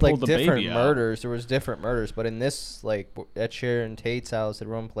 mean, they and had pulled like the different baby out. murders. There was different murders, but in this, like at Sharon Tate's house, at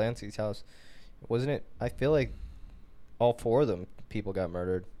Roman Polanski's house, wasn't it? I feel like all 4 of them people got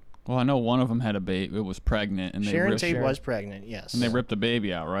murdered. Well, I know one of them had a baby. It was pregnant, and Sharon they ripped, Tate was pregnant, yes. and they ripped the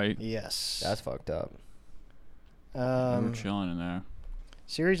baby out, right? Yes. That's fucked up. They were chilling in there.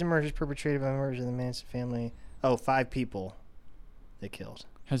 Series of murders perpetrated by members of the Manson family. Oh, 5 people they killed.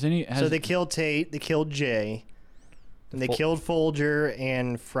 So they killed Tate, they killed Jay, and they killed Folger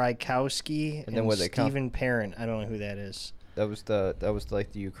and Frykowski and then what they Stephen Parent. I don't know who that is. That was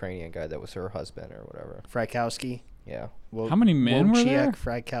like the Ukrainian guy that was her husband or whatever. Frykowski. Yeah. How many men were there?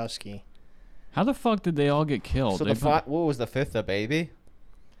 Frykowski. How the fuck did they all get killed? So what was the 5th? The baby?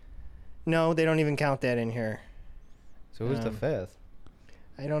 No, they don't even count that in here. So who's the 5th?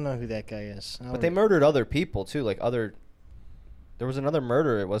 I don't know who that guy is. But they murdered other people too, like other. There was another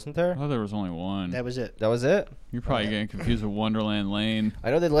murder, wasn't there? Oh, there was only one. That was it. That was it. You're probably getting confused with Wonderland Lane.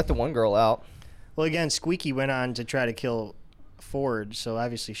 I know they let the one girl out. Well, again, Squeaky went on to try to kill Ford, so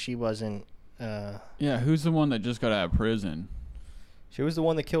obviously she wasn't. Yeah, who's the one that just got out of prison? She was the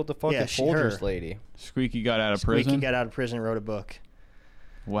one that killed the fucking Folgers her. lady. Squeaky got out of prison? Squeaky got out of prison and wrote a book.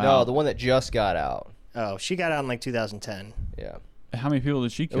 Wow. No, the one that just got out. Oh, she got out in like 2010. Yeah. How many people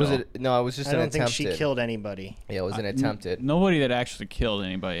did she kill? It was just I an don't attempted. think she killed anybody. Yeah, it was an attempted. Nobody that actually killed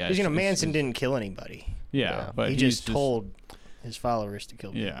anybody. Because, Manson didn't kill anybody. Yeah, but he just told his followers to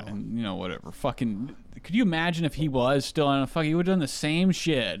kill people. Yeah, and whatever. Fucking, could you imagine if he was still on a fucking, he would have done the same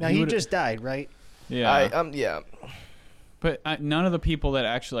shit. Now, he just died, right? Yeah. Yeah. But none of the people that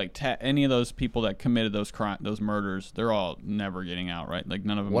actually, any of those people that committed those murders, they're all never getting out, right? Like,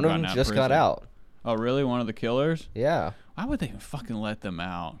 none of them One of them just got out. Oh, really? One of the killers? Yeah. Why would they even fucking let them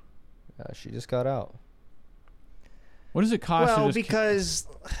out? She just got out. What does it cost? Well, because,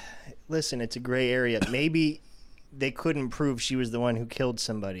 listen, it's a gray area. Maybe they couldn't prove she was the one who killed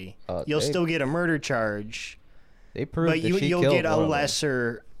somebody. You'll still get a murder charge. They proved but that she you'll killed get a one of them.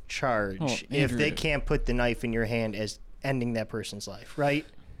 lesser charge if they can't put the knife in your hand as ending that person's life, right?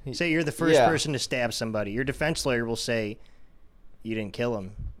 Say you're the first person to stab somebody. Your defense lawyer will say, you didn't kill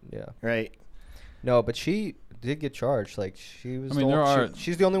him. Yeah. Right? No, but she did get charged. Like, she was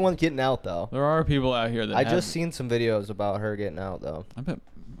she's the only one getting out, though. There are people out here that I just seen some videos about her getting out, though. I bet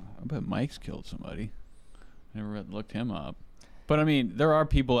Mike's killed somebody. Never looked him up. But, I mean, there are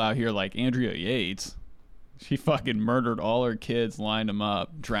people out here like Andrea Yates. She fucking murdered all her kids, lined them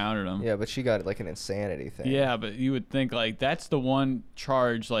up, drowned them. Yeah, but she got like an insanity thing. Yeah, but you would think like that's the one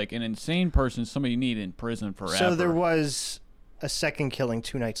charge, like an insane person, somebody you need in prison forever. So there was a second killing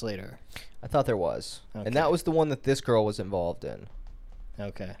 2 nights later. I thought there was. Okay. And that was the one that this girl was involved in.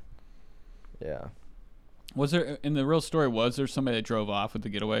 Okay. Yeah. Was there, in the real story, was there somebody that drove off with the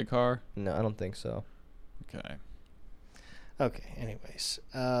getaway car? No, I don't think so. Okay. Okay, anyways.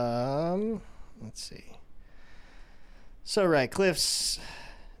 Let's see. So, right, Cliff's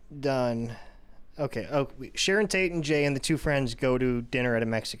done. Okay, Sharon Tate and Jay and the 2 friends go to dinner at a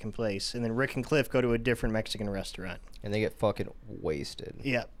Mexican place, and then Rick and Cliff go to a different Mexican restaurant. And they get fucking wasted.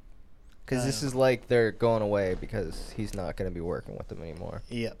 Yep. Because this is like they're going away because he's not going to be working with them anymore.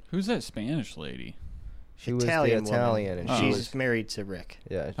 Yep. Who's that Spanish lady? She was the Italian. Woman. And she's married to Rick.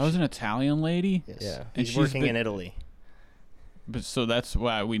 Yeah. That was an Italian lady? Yes. Yeah. He's she's working in Italy. But so that's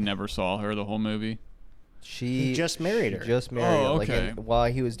why we never saw her the whole movie? He just married her. Just married her. Okay. Like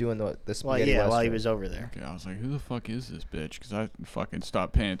while he was doing the spaghetti Western. While he Western. was over there. Okay, I was like, who the fuck is this bitch? Because I fucking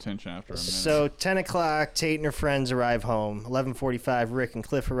stopped paying attention after a minute. So 10 o'clock, Tate and her friends arrive home. 11:45, Rick and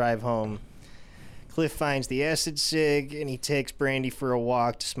Cliff arrive home. Cliff finds the acid cig, and he takes Brandy for a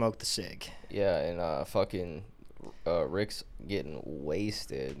walk to smoke the cig. Yeah, and fucking Rick's getting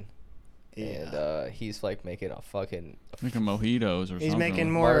wasted. and he's like making a fucking Making mojitos or something. He's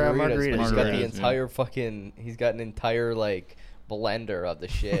making more margaritas. He's got the Margaritas, entire fucking. He's got an entire like blender of the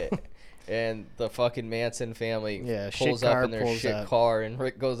shit. And the fucking Manson family pulls up in their shit car, and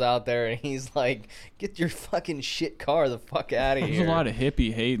Rick goes out there, and he's like, "Get your fucking shit car the fuck out of here." There's a lot of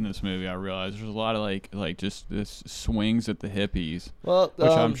hippie hate in this movie. I realize there's a lot of like just this swings at the hippies. Well, which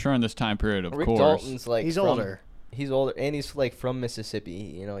I'm sure in this time period, of Rick course. Dalton's like he's older. He's older, and he's like from Mississippi.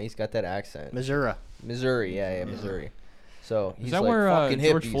 You know, he's got that accent. Missouri, yeah, Missouri. So he's Is that like, where fucking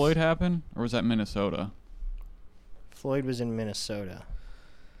George hippies. Floyd happened, or was that Minnesota? Floyd was in Minnesota.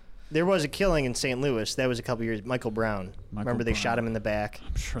 There was a killing in St. Louis. That was a couple years. Michael Brown. Remember they shot him in the back?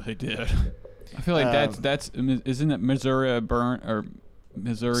 I'm sure they did. I feel like that's isn't it Missouri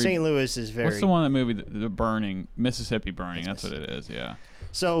Missouri? St. Louis is very. What's the one that movie the burning Mississippi burning? That's what it is. Yeah.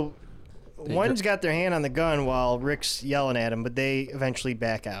 So one's got their hand on the gun while Rick's yelling at him, but they eventually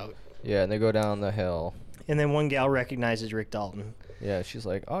back out. Yeah, and they go down the hill. And then one gal recognizes Rick Dalton. Yeah, she's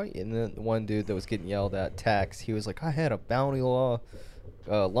like, oh, and then the one dude that was getting yelled at, Tex, he was like, I had a Bounty Law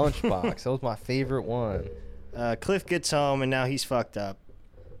lunchbox. That was my favorite one. Cliff gets home, and now he's fucked up.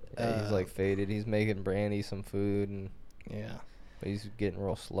 He's like faded. He's making Brandy some food, and but he's getting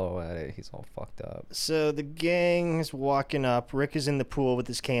real slow at it. He's all fucked up. So the gang's walking up. Rick is in the pool with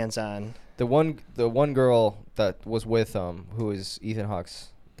his cans on. The one girl that was with him, who is Ethan Hawke's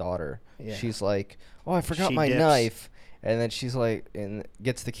daughter, she's like, oh, I forgot my knife. And then she's like, and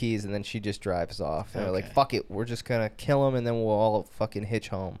gets the keys, and then she just drives off. And they're like, fuck it, we're just going to kill him, and then we'll all fucking hitch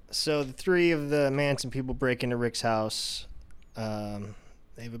home. So the three of the Manson people break into Rick's house. They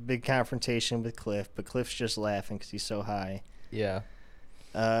have a big confrontation with Cliff, but Cliff's just laughing because he's so high. Yeah.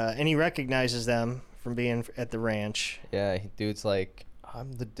 And he recognizes them from being at the ranch. Yeah, dude's like,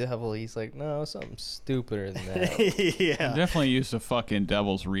 I'm the devil. He's like, no, something stupider than that. Yeah. I definitely used the fucking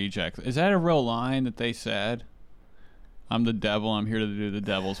devil's reject. Is that a real line that they said? I'm the devil. I'm here to do the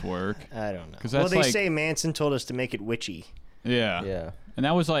devil's work. I don't know. Well, they say Manson told us to make it witchy. Yeah. Yeah. And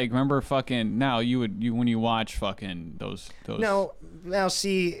that was like, remember fucking, now you when you watch fucking those. No, now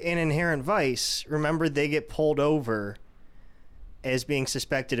see, in Inherent Vice, remember they get pulled over as being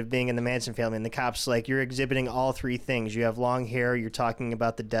suspected of being in the Manson family, and the cops like, you're exhibiting all three things. You have long hair, you're talking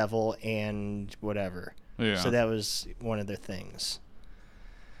about the devil, and whatever. Yeah. So that was one of their things.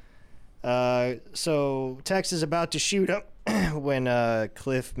 So Tex is about to shoot him when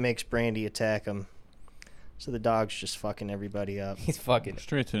Cliff makes Brandy attack him. So the dog's just fucking everybody up. He's fucking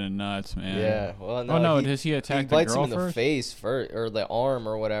straight to the nuts, man. Yeah. Well, no. Oh no, does he attack the girl first? He bites him in the face first, or the arm,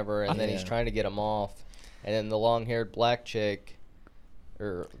 or whatever, and then he's trying to get him off. And then the long-haired black chick,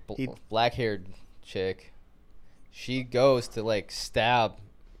 or black-haired chick, she goes to like stab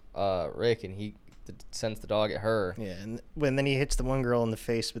Rick, and he sends the dog at her. Yeah, and then he hits the one girl in the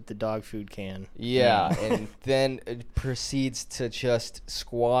face with the dog food can. Yeah, and then it proceeds to just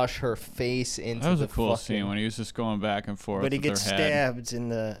squash her face into the That was a cool scene when he was just going back and forth. But he with gets her head. stabbed in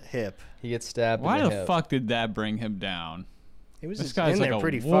the hip. He gets stabbed. Why in the the hip. fuck did that bring him down? He was this guy's in like there a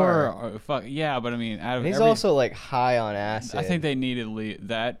pretty war, far. Yeah, but I mean, out of he's also like high on acid. I think they needed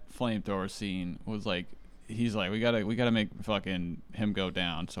that flamethrower scene was like. He's like, we gotta make fucking him go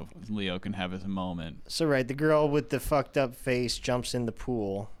down so Leo can have his moment. So right, the girl with the fucked up face jumps in the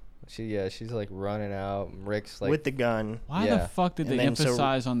pool. She's like running out. Rick's like with the gun. Why the fuck did they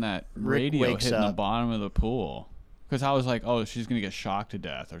emphasize on that radio hitting the bottom of the pool? Because I was like, oh, she's gonna get shocked to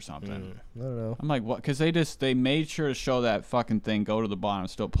death or something. I don't know. I'm like, what? Because they made sure to show that fucking thing go to the bottom,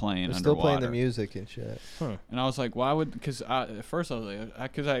 still playing underwater. Still playing the music and shit. Huh. And I was like, why would? Because at first I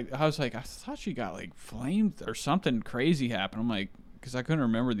was like, I thought she got like flamed or something crazy happened. I'm like, because I couldn't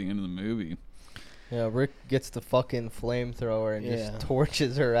remember the end of the movie. Yeah, Rick gets the fucking flamethrower and just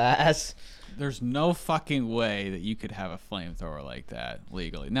torches her ass. There's no fucking way that you could have a flamethrower like that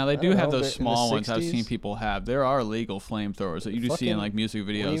legally. Now they do have those small ones I've seen people have. There are legal flamethrowers that you do see in like music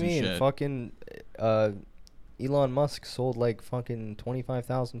videos what do you mean? and shit. Fucking Elon Musk sold like fucking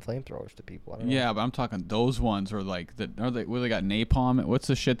 25,000 flamethrowers to people. I don't know. Yeah, but I'm talking those ones are like they got napalm. What's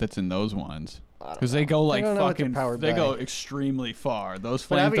the shit that's in those ones? Because they go like fucking, they go extremely far. Those flamethrowers.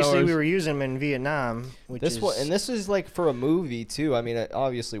 But obviously, we were using them in Vietnam. This is like for a movie too. I mean, it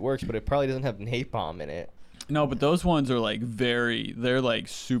obviously works, but it probably doesn't have napalm in it. No, but those ones are like they're like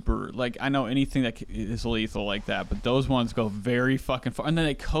super, like I know anything that is lethal like that, but those ones go very fucking far, and then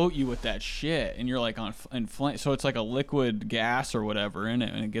they coat you with that shit, and you're like in flame, so it's like a liquid gas or whatever in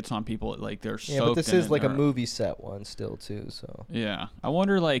it, and it gets on people like they're soaked. Yeah, but this is like a movie set one still too, so. Yeah, I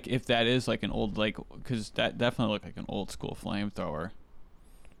wonder like if that is like an old because that definitely looked like an old school flamethrower.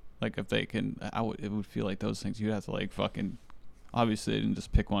 Like if they can, it would feel like those things you'd have to like fucking Obviously, they didn't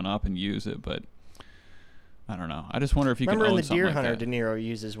just pick one up and use it, but I don't know. I just wonder if you Remember could own in The Deer something like Hunter, that. De Niro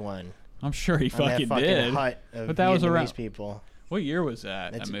uses one. I'm sure he On that fucking fucking did. hut of But that was around. Vietnamese people. What year was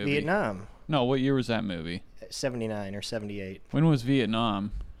that? That's that movie? Vietnam. No, what year was that movie? 79 or 78. When was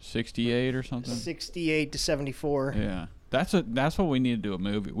Vietnam? 68 or something? 68 to 74. Yeah. That's what we need to do a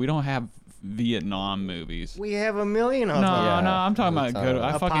movie. We don't have Vietnam movies. We have a million of No, them. Yeah. no, I'm talking All about the good.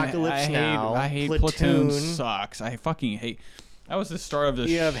 time. Apocalypse Now, I hate Platoon. Platoon sucks. I fucking hate. That was the start of this.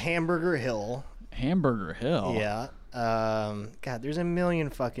 You have Hamburger Hill. Hamburger Hill. Yeah. God, there's a million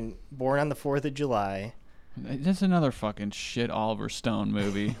fucking Born on the 4th of July. That's another fucking shit Oliver Stone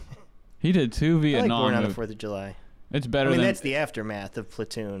movie. He did 2 I like Vietnam Born on the movies. 4th of July. It's better I mean, than. that's the aftermath of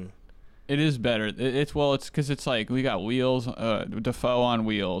Platoon. It is better. It's because it's like we got Wheels, Defoe on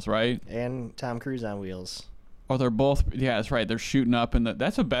Wheels, right? And Tom Cruise on wheels. Oh, they're both. Yeah, that's right. They're shooting up, and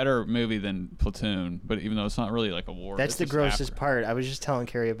that's a better movie than Platoon. But even though it's not really like a war, That's it's the just grossest after. part. I was just telling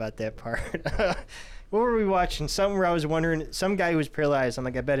Carrie about that part. What were we watching? Something where I was wondering, some guy who was paralyzed, I'm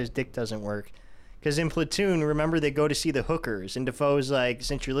like, I bet his dick doesn't work. Because in Platoon, remember, they go to see the hookers, and Defoe's like,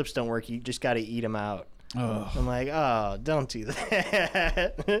 since your lips don't work, you just got to eat them out. Ugh. I'm like, oh, don't do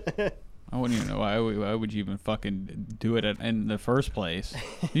that. I wouldn't even know why would you even fucking do it in the first place.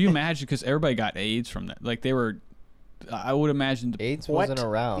 Do you imagine? Because everybody got AIDS from that. Like they were, I would imagine. AIDS What? wasn't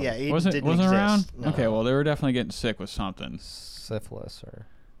around. Yeah, AIDS wasn't didn't around? exist. No. Okay, well they were definitely getting sick with something. Syphilis or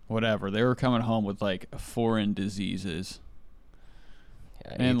Whatever. They were coming home with like foreign diseases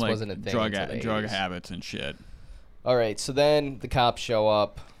yeah, and AIDS like wasn't a thing drug until the drug 80s. habits and shit. All right, so then the cops show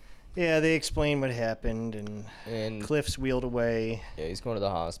up Yeah, they explain what happened, and and Cliff's wheeled away, yeah, he's going to the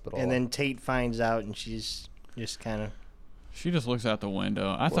hospital. and then Tate finds out, and she's just kind of... She just looks out the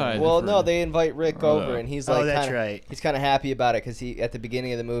window. I thought. well, no, they invite Rick Oh, over, and he's like, Oh, that's kinda, right. He's kind of happy about it because he at the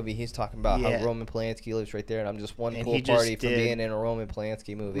beginning of the movie he's talking about Yeah. how Roman Polanski lives right there, and I'm just one And pool he just party for did being in a Roman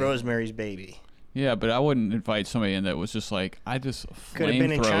Polanski movie. Rosemary's Baby. Yeah, but I wouldn't invite somebody in that was just like I just Could have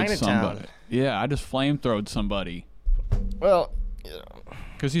been in flamethrowed Chinatown. somebody. Yeah, I just flamethrowed somebody. Well, you know,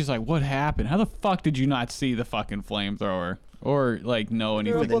 Because he's like, what happened? How the fuck did you not see the fucking flamethrower? Or, like, know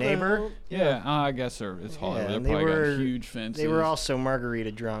anything? For the neighbor? Yeah, I guess it's Hollywood. Yeah, they and they probably were- got huge fences. They were also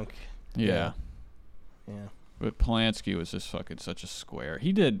margarita drunk. Yeah. Yeah. But Polanski was just fucking such a square.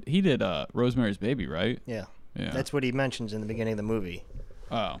 He did Rosemary's Baby, right? Yeah. Yeah. That's what he mentions in the beginning of the movie.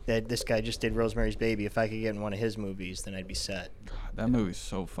 Oh. That this guy just did Rosemary's Baby. If I could get in one of his movies, then I'd be set. That movie's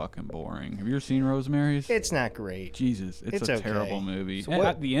so fucking boring. Have you ever seen Rosemary's? It's not great. Jesus, it's a okay. terrible movie. So And what-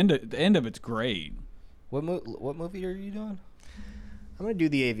 at the end of it's great. what movie are you doing? I'm going to do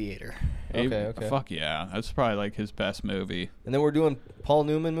The Aviator. Okay. Fuck yeah. That's probably like his best movie. And then we're doing Paul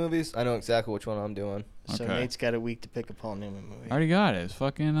Newman movies. I know exactly which one I'm doing. So Okay. Nate's got a week to pick a Paul Newman movie. I already got it. It's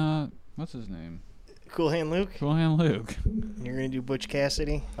fucking, what's his name? Cool Hand Luke? Cool Hand Luke. You're going to do Butch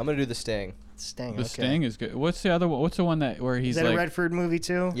Cassidy? I'm gonna do The Sting. Sting, The okay. Sting is good. What's the other one? What's the one where he's Is that like... a Redford movie,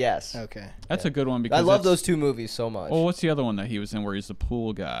 too? Yes. Okay. That's a good one because I love that's- those two movies so much. Well, what's the other one that he was in where he's the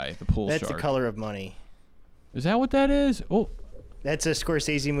pool guy, the pool That's shark? The Color of Money. Is that what that is? Oh, That's a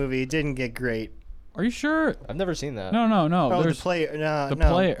Scorsese movie. It didn't get great. are you sure? I've never seen that. No. Oh, the There's play. No, the no.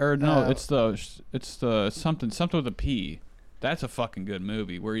 play, or no, Uh, it's the something with a P. That's a fucking good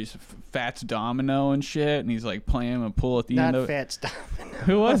movie where he's Fats Domino and shit, and he's like playing a pool at the end Not of Fats Domino.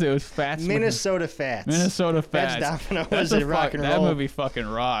 Who was it? It was Fats. Minnesota Fats. Minnesota Fats. Fats Domino That's was a rock and That roll. movie fucking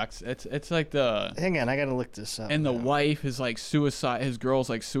rocks. It's like the. Hang on, I gotta look this up. And the now. wife is like suicide. His girl's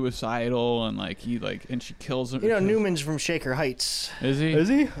like suicidal, and like he like, and she kills him. You know, Newman's from Shaker Heights. Is he?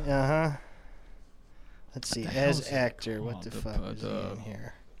 he? Uh huh. Let's see. the hell As is it actor, what called? the The- fuck is he the- in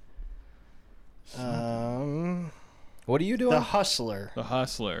here? What are you doing? The Hustler. The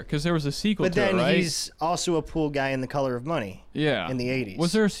Hustler, because there was a sequel But to then it, right? he's also a pool guy in The Color of Money. Yeah. in the 80s.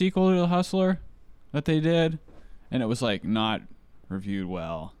 Was there a sequel to The Hustler that they did, and it was like not reviewed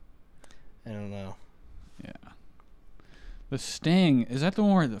well? I don't know. Yeah. The Sting, is that the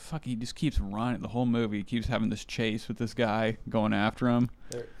one where the fuck he just keeps running the whole movie? He keeps having this chase with this guy going after him.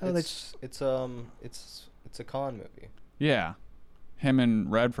 Oh, it's a con movie. Yeah. Him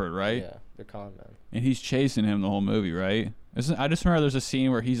and Redford, right? Yeah, they're con men. And he's chasing him the whole movie, right? I just remember there's a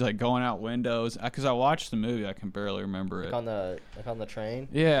scene where he's like going out windows. Because I watched the movie, I can barely remember it. On the train.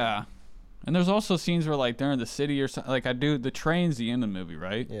 Yeah. And there's also scenes where like they're in the city or something. Like the train's the end of the movie,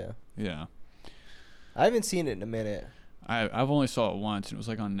 right? Yeah. Yeah. I haven't seen it in a minute. I've only saw it once, and it was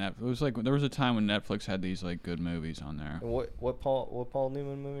like on Netflix. It was like there was a time when Netflix had these like good movies on there. And what Paul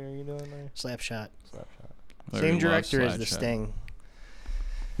Newman movie are you doing there? Slapshot. Slapshot. I Same love director as The Slapshot. Sting,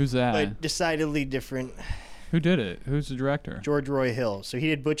 Who's that? but decidedly different. Who did it? Who's the director? George Roy Hill. So he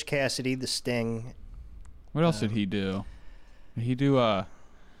did Butch Cassidy, The Sting. What else did he do? He do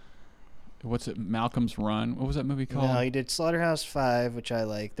what's it? Malcolm's Run. What was that movie called? No, he did Slaughterhouse 5, which I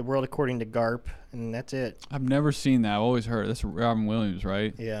like. The World According to Garp, and that's it. I've never seen that. I've always heard. That's Robin Williams,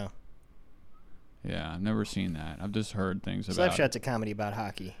 right? Yeah. Yeah, I've never seen that. I've just heard things about Slapshot's a comedy about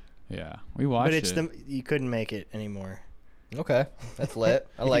hockey. Yeah, we watched it. But you couldn't make it anymore. Okay, that's lit.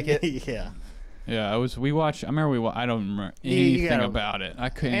 I like it. Yeah. Yeah, we watched. I remember I don't remember anything about it. I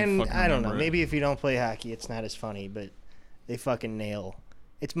couldn't. And fucking I don't know. remember it. Maybe if you don't play hockey, it's not as funny. But they fucking nail.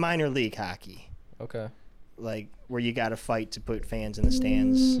 It's minor league hockey. Okay. Like where you got to fight to put fans in the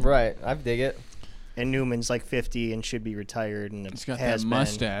stands. Right. I dig it. And Newman's like 50 and should be retired. And He's got that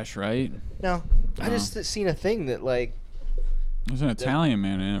mustache, right? No. I just seen a thing that like. There's an Italian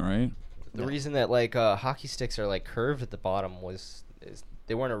man in it, right? The reason that like hockey sticks are like curved at the bottom is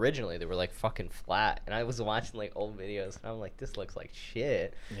they weren't originally. They were like fucking flat. And I was watching like old videos and I'm like, this looks like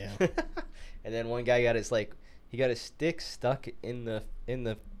shit. Yeah. And then one guy got his stick stuck in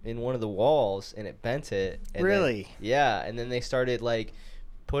one of the walls and it bent it. And really? Yeah. And then they started like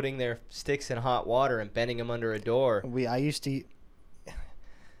putting their sticks in hot water and bending them under a door. I used to.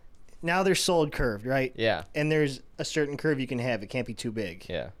 Now they're sold curved, right? Yeah. And there's a certain curve you can have. It can't be too big.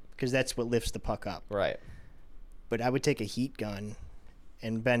 Yeah. Because that's what lifts the puck up. Right. But I would take a heat gun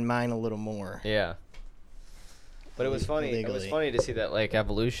and bend mine a little more. Yeah. But it was funny. It was funny to see that like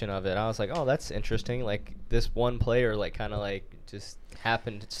evolution of it. I was like, oh, that's interesting. Like this one player, like kind of like just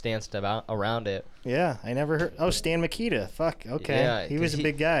happened to stand around it. Yeah, I never heard. Oh, Stan Mikita. Fuck. Okay. Yeah, he was a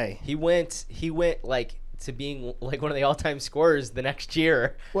big guy. He went like to being like one of the all-time scorers the next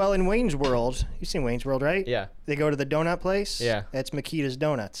year. Well, in Wayne's World, you've seen Wayne's World, right? Yeah. They go to the donut place. Yeah. That's Mikita's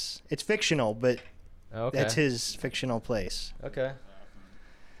Donuts. It's fictional, but that's his fictional place. Okay.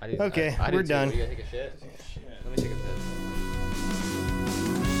 Okay, we're done. You gotta take a shit? Let me take a piss.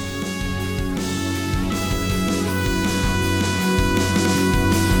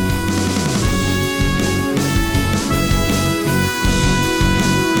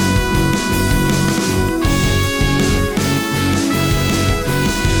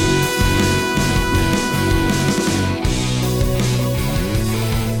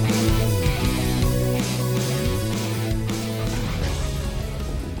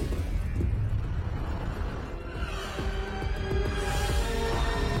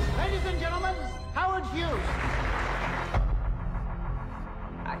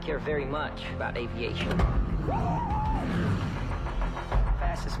 Very much about aviation.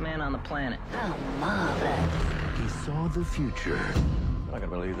 Fastest man on the planet. Oh, marvelous. He saw the future. I'm not gonna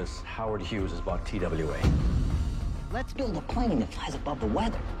believe this. Howard Hughes has bought TWA. Let's build a plane that flies above the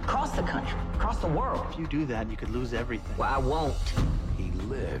weather. Across the country. Across the world. If you do that, you could lose everything. Well, I won't. He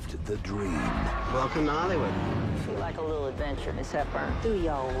lived the dream. Welcome to Hollywood. Feel like a little adventure, Miss Hepburn. Do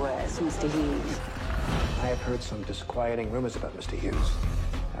your worst, Mr. Hughes. I have heard some disquieting rumors about Mr. Hughes.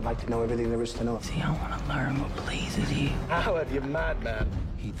 I'd like to know everything there is to know. See, I want to learn what pleases you. Howard, you madman.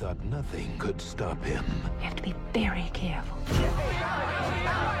 He thought nothing could stop him. You have to be very careful.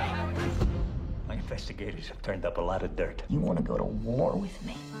 My investigators have turned up a lot of dirt. You want to go to war with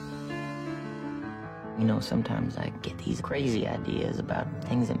me? You know, sometimes I get these crazy ideas about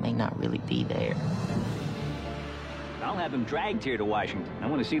things that may not really be there. I'll have him dragged here to Washington. I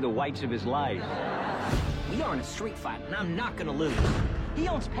want to see the whites of his life. We are in a street fight, and I'm not gonna lose. He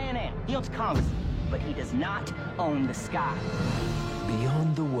owns Pan Am, he owns Congress, but he does not own the sky.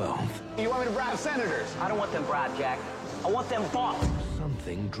 Beyond the wealth. You want me to bribe senators? I don't want them bribed, Jack. I want them bought.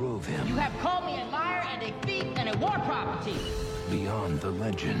 Something drove him. You have called me a liar and a thief and a war property. Beyond the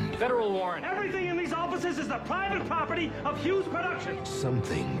legend. Federal warrant. Everything in these offices is the private property of Hughes Productions.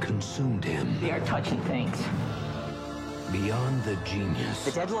 Something consumed him. They are touching things. Beyond the genius.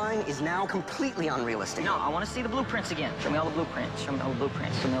 The deadline is now completely unrealistic. No, I want to see the blueprints again. Show me all the blueprints. Show me all the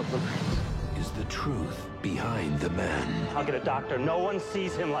blueprints. Show me all the blueprints. Is the truth behind the man. I'll get a doctor. No one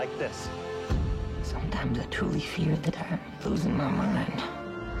sees him like this. Sometimes I truly fear that I'm losing my mind.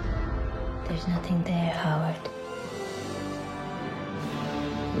 There's nothing there, Howard.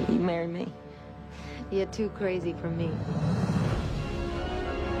 Will you marry me? You're too crazy for me.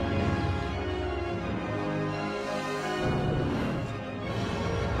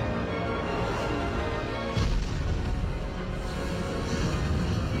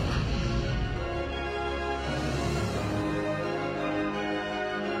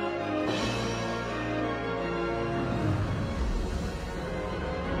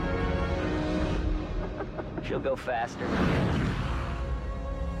 She'll go faster.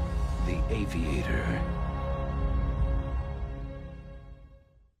 The Aviator.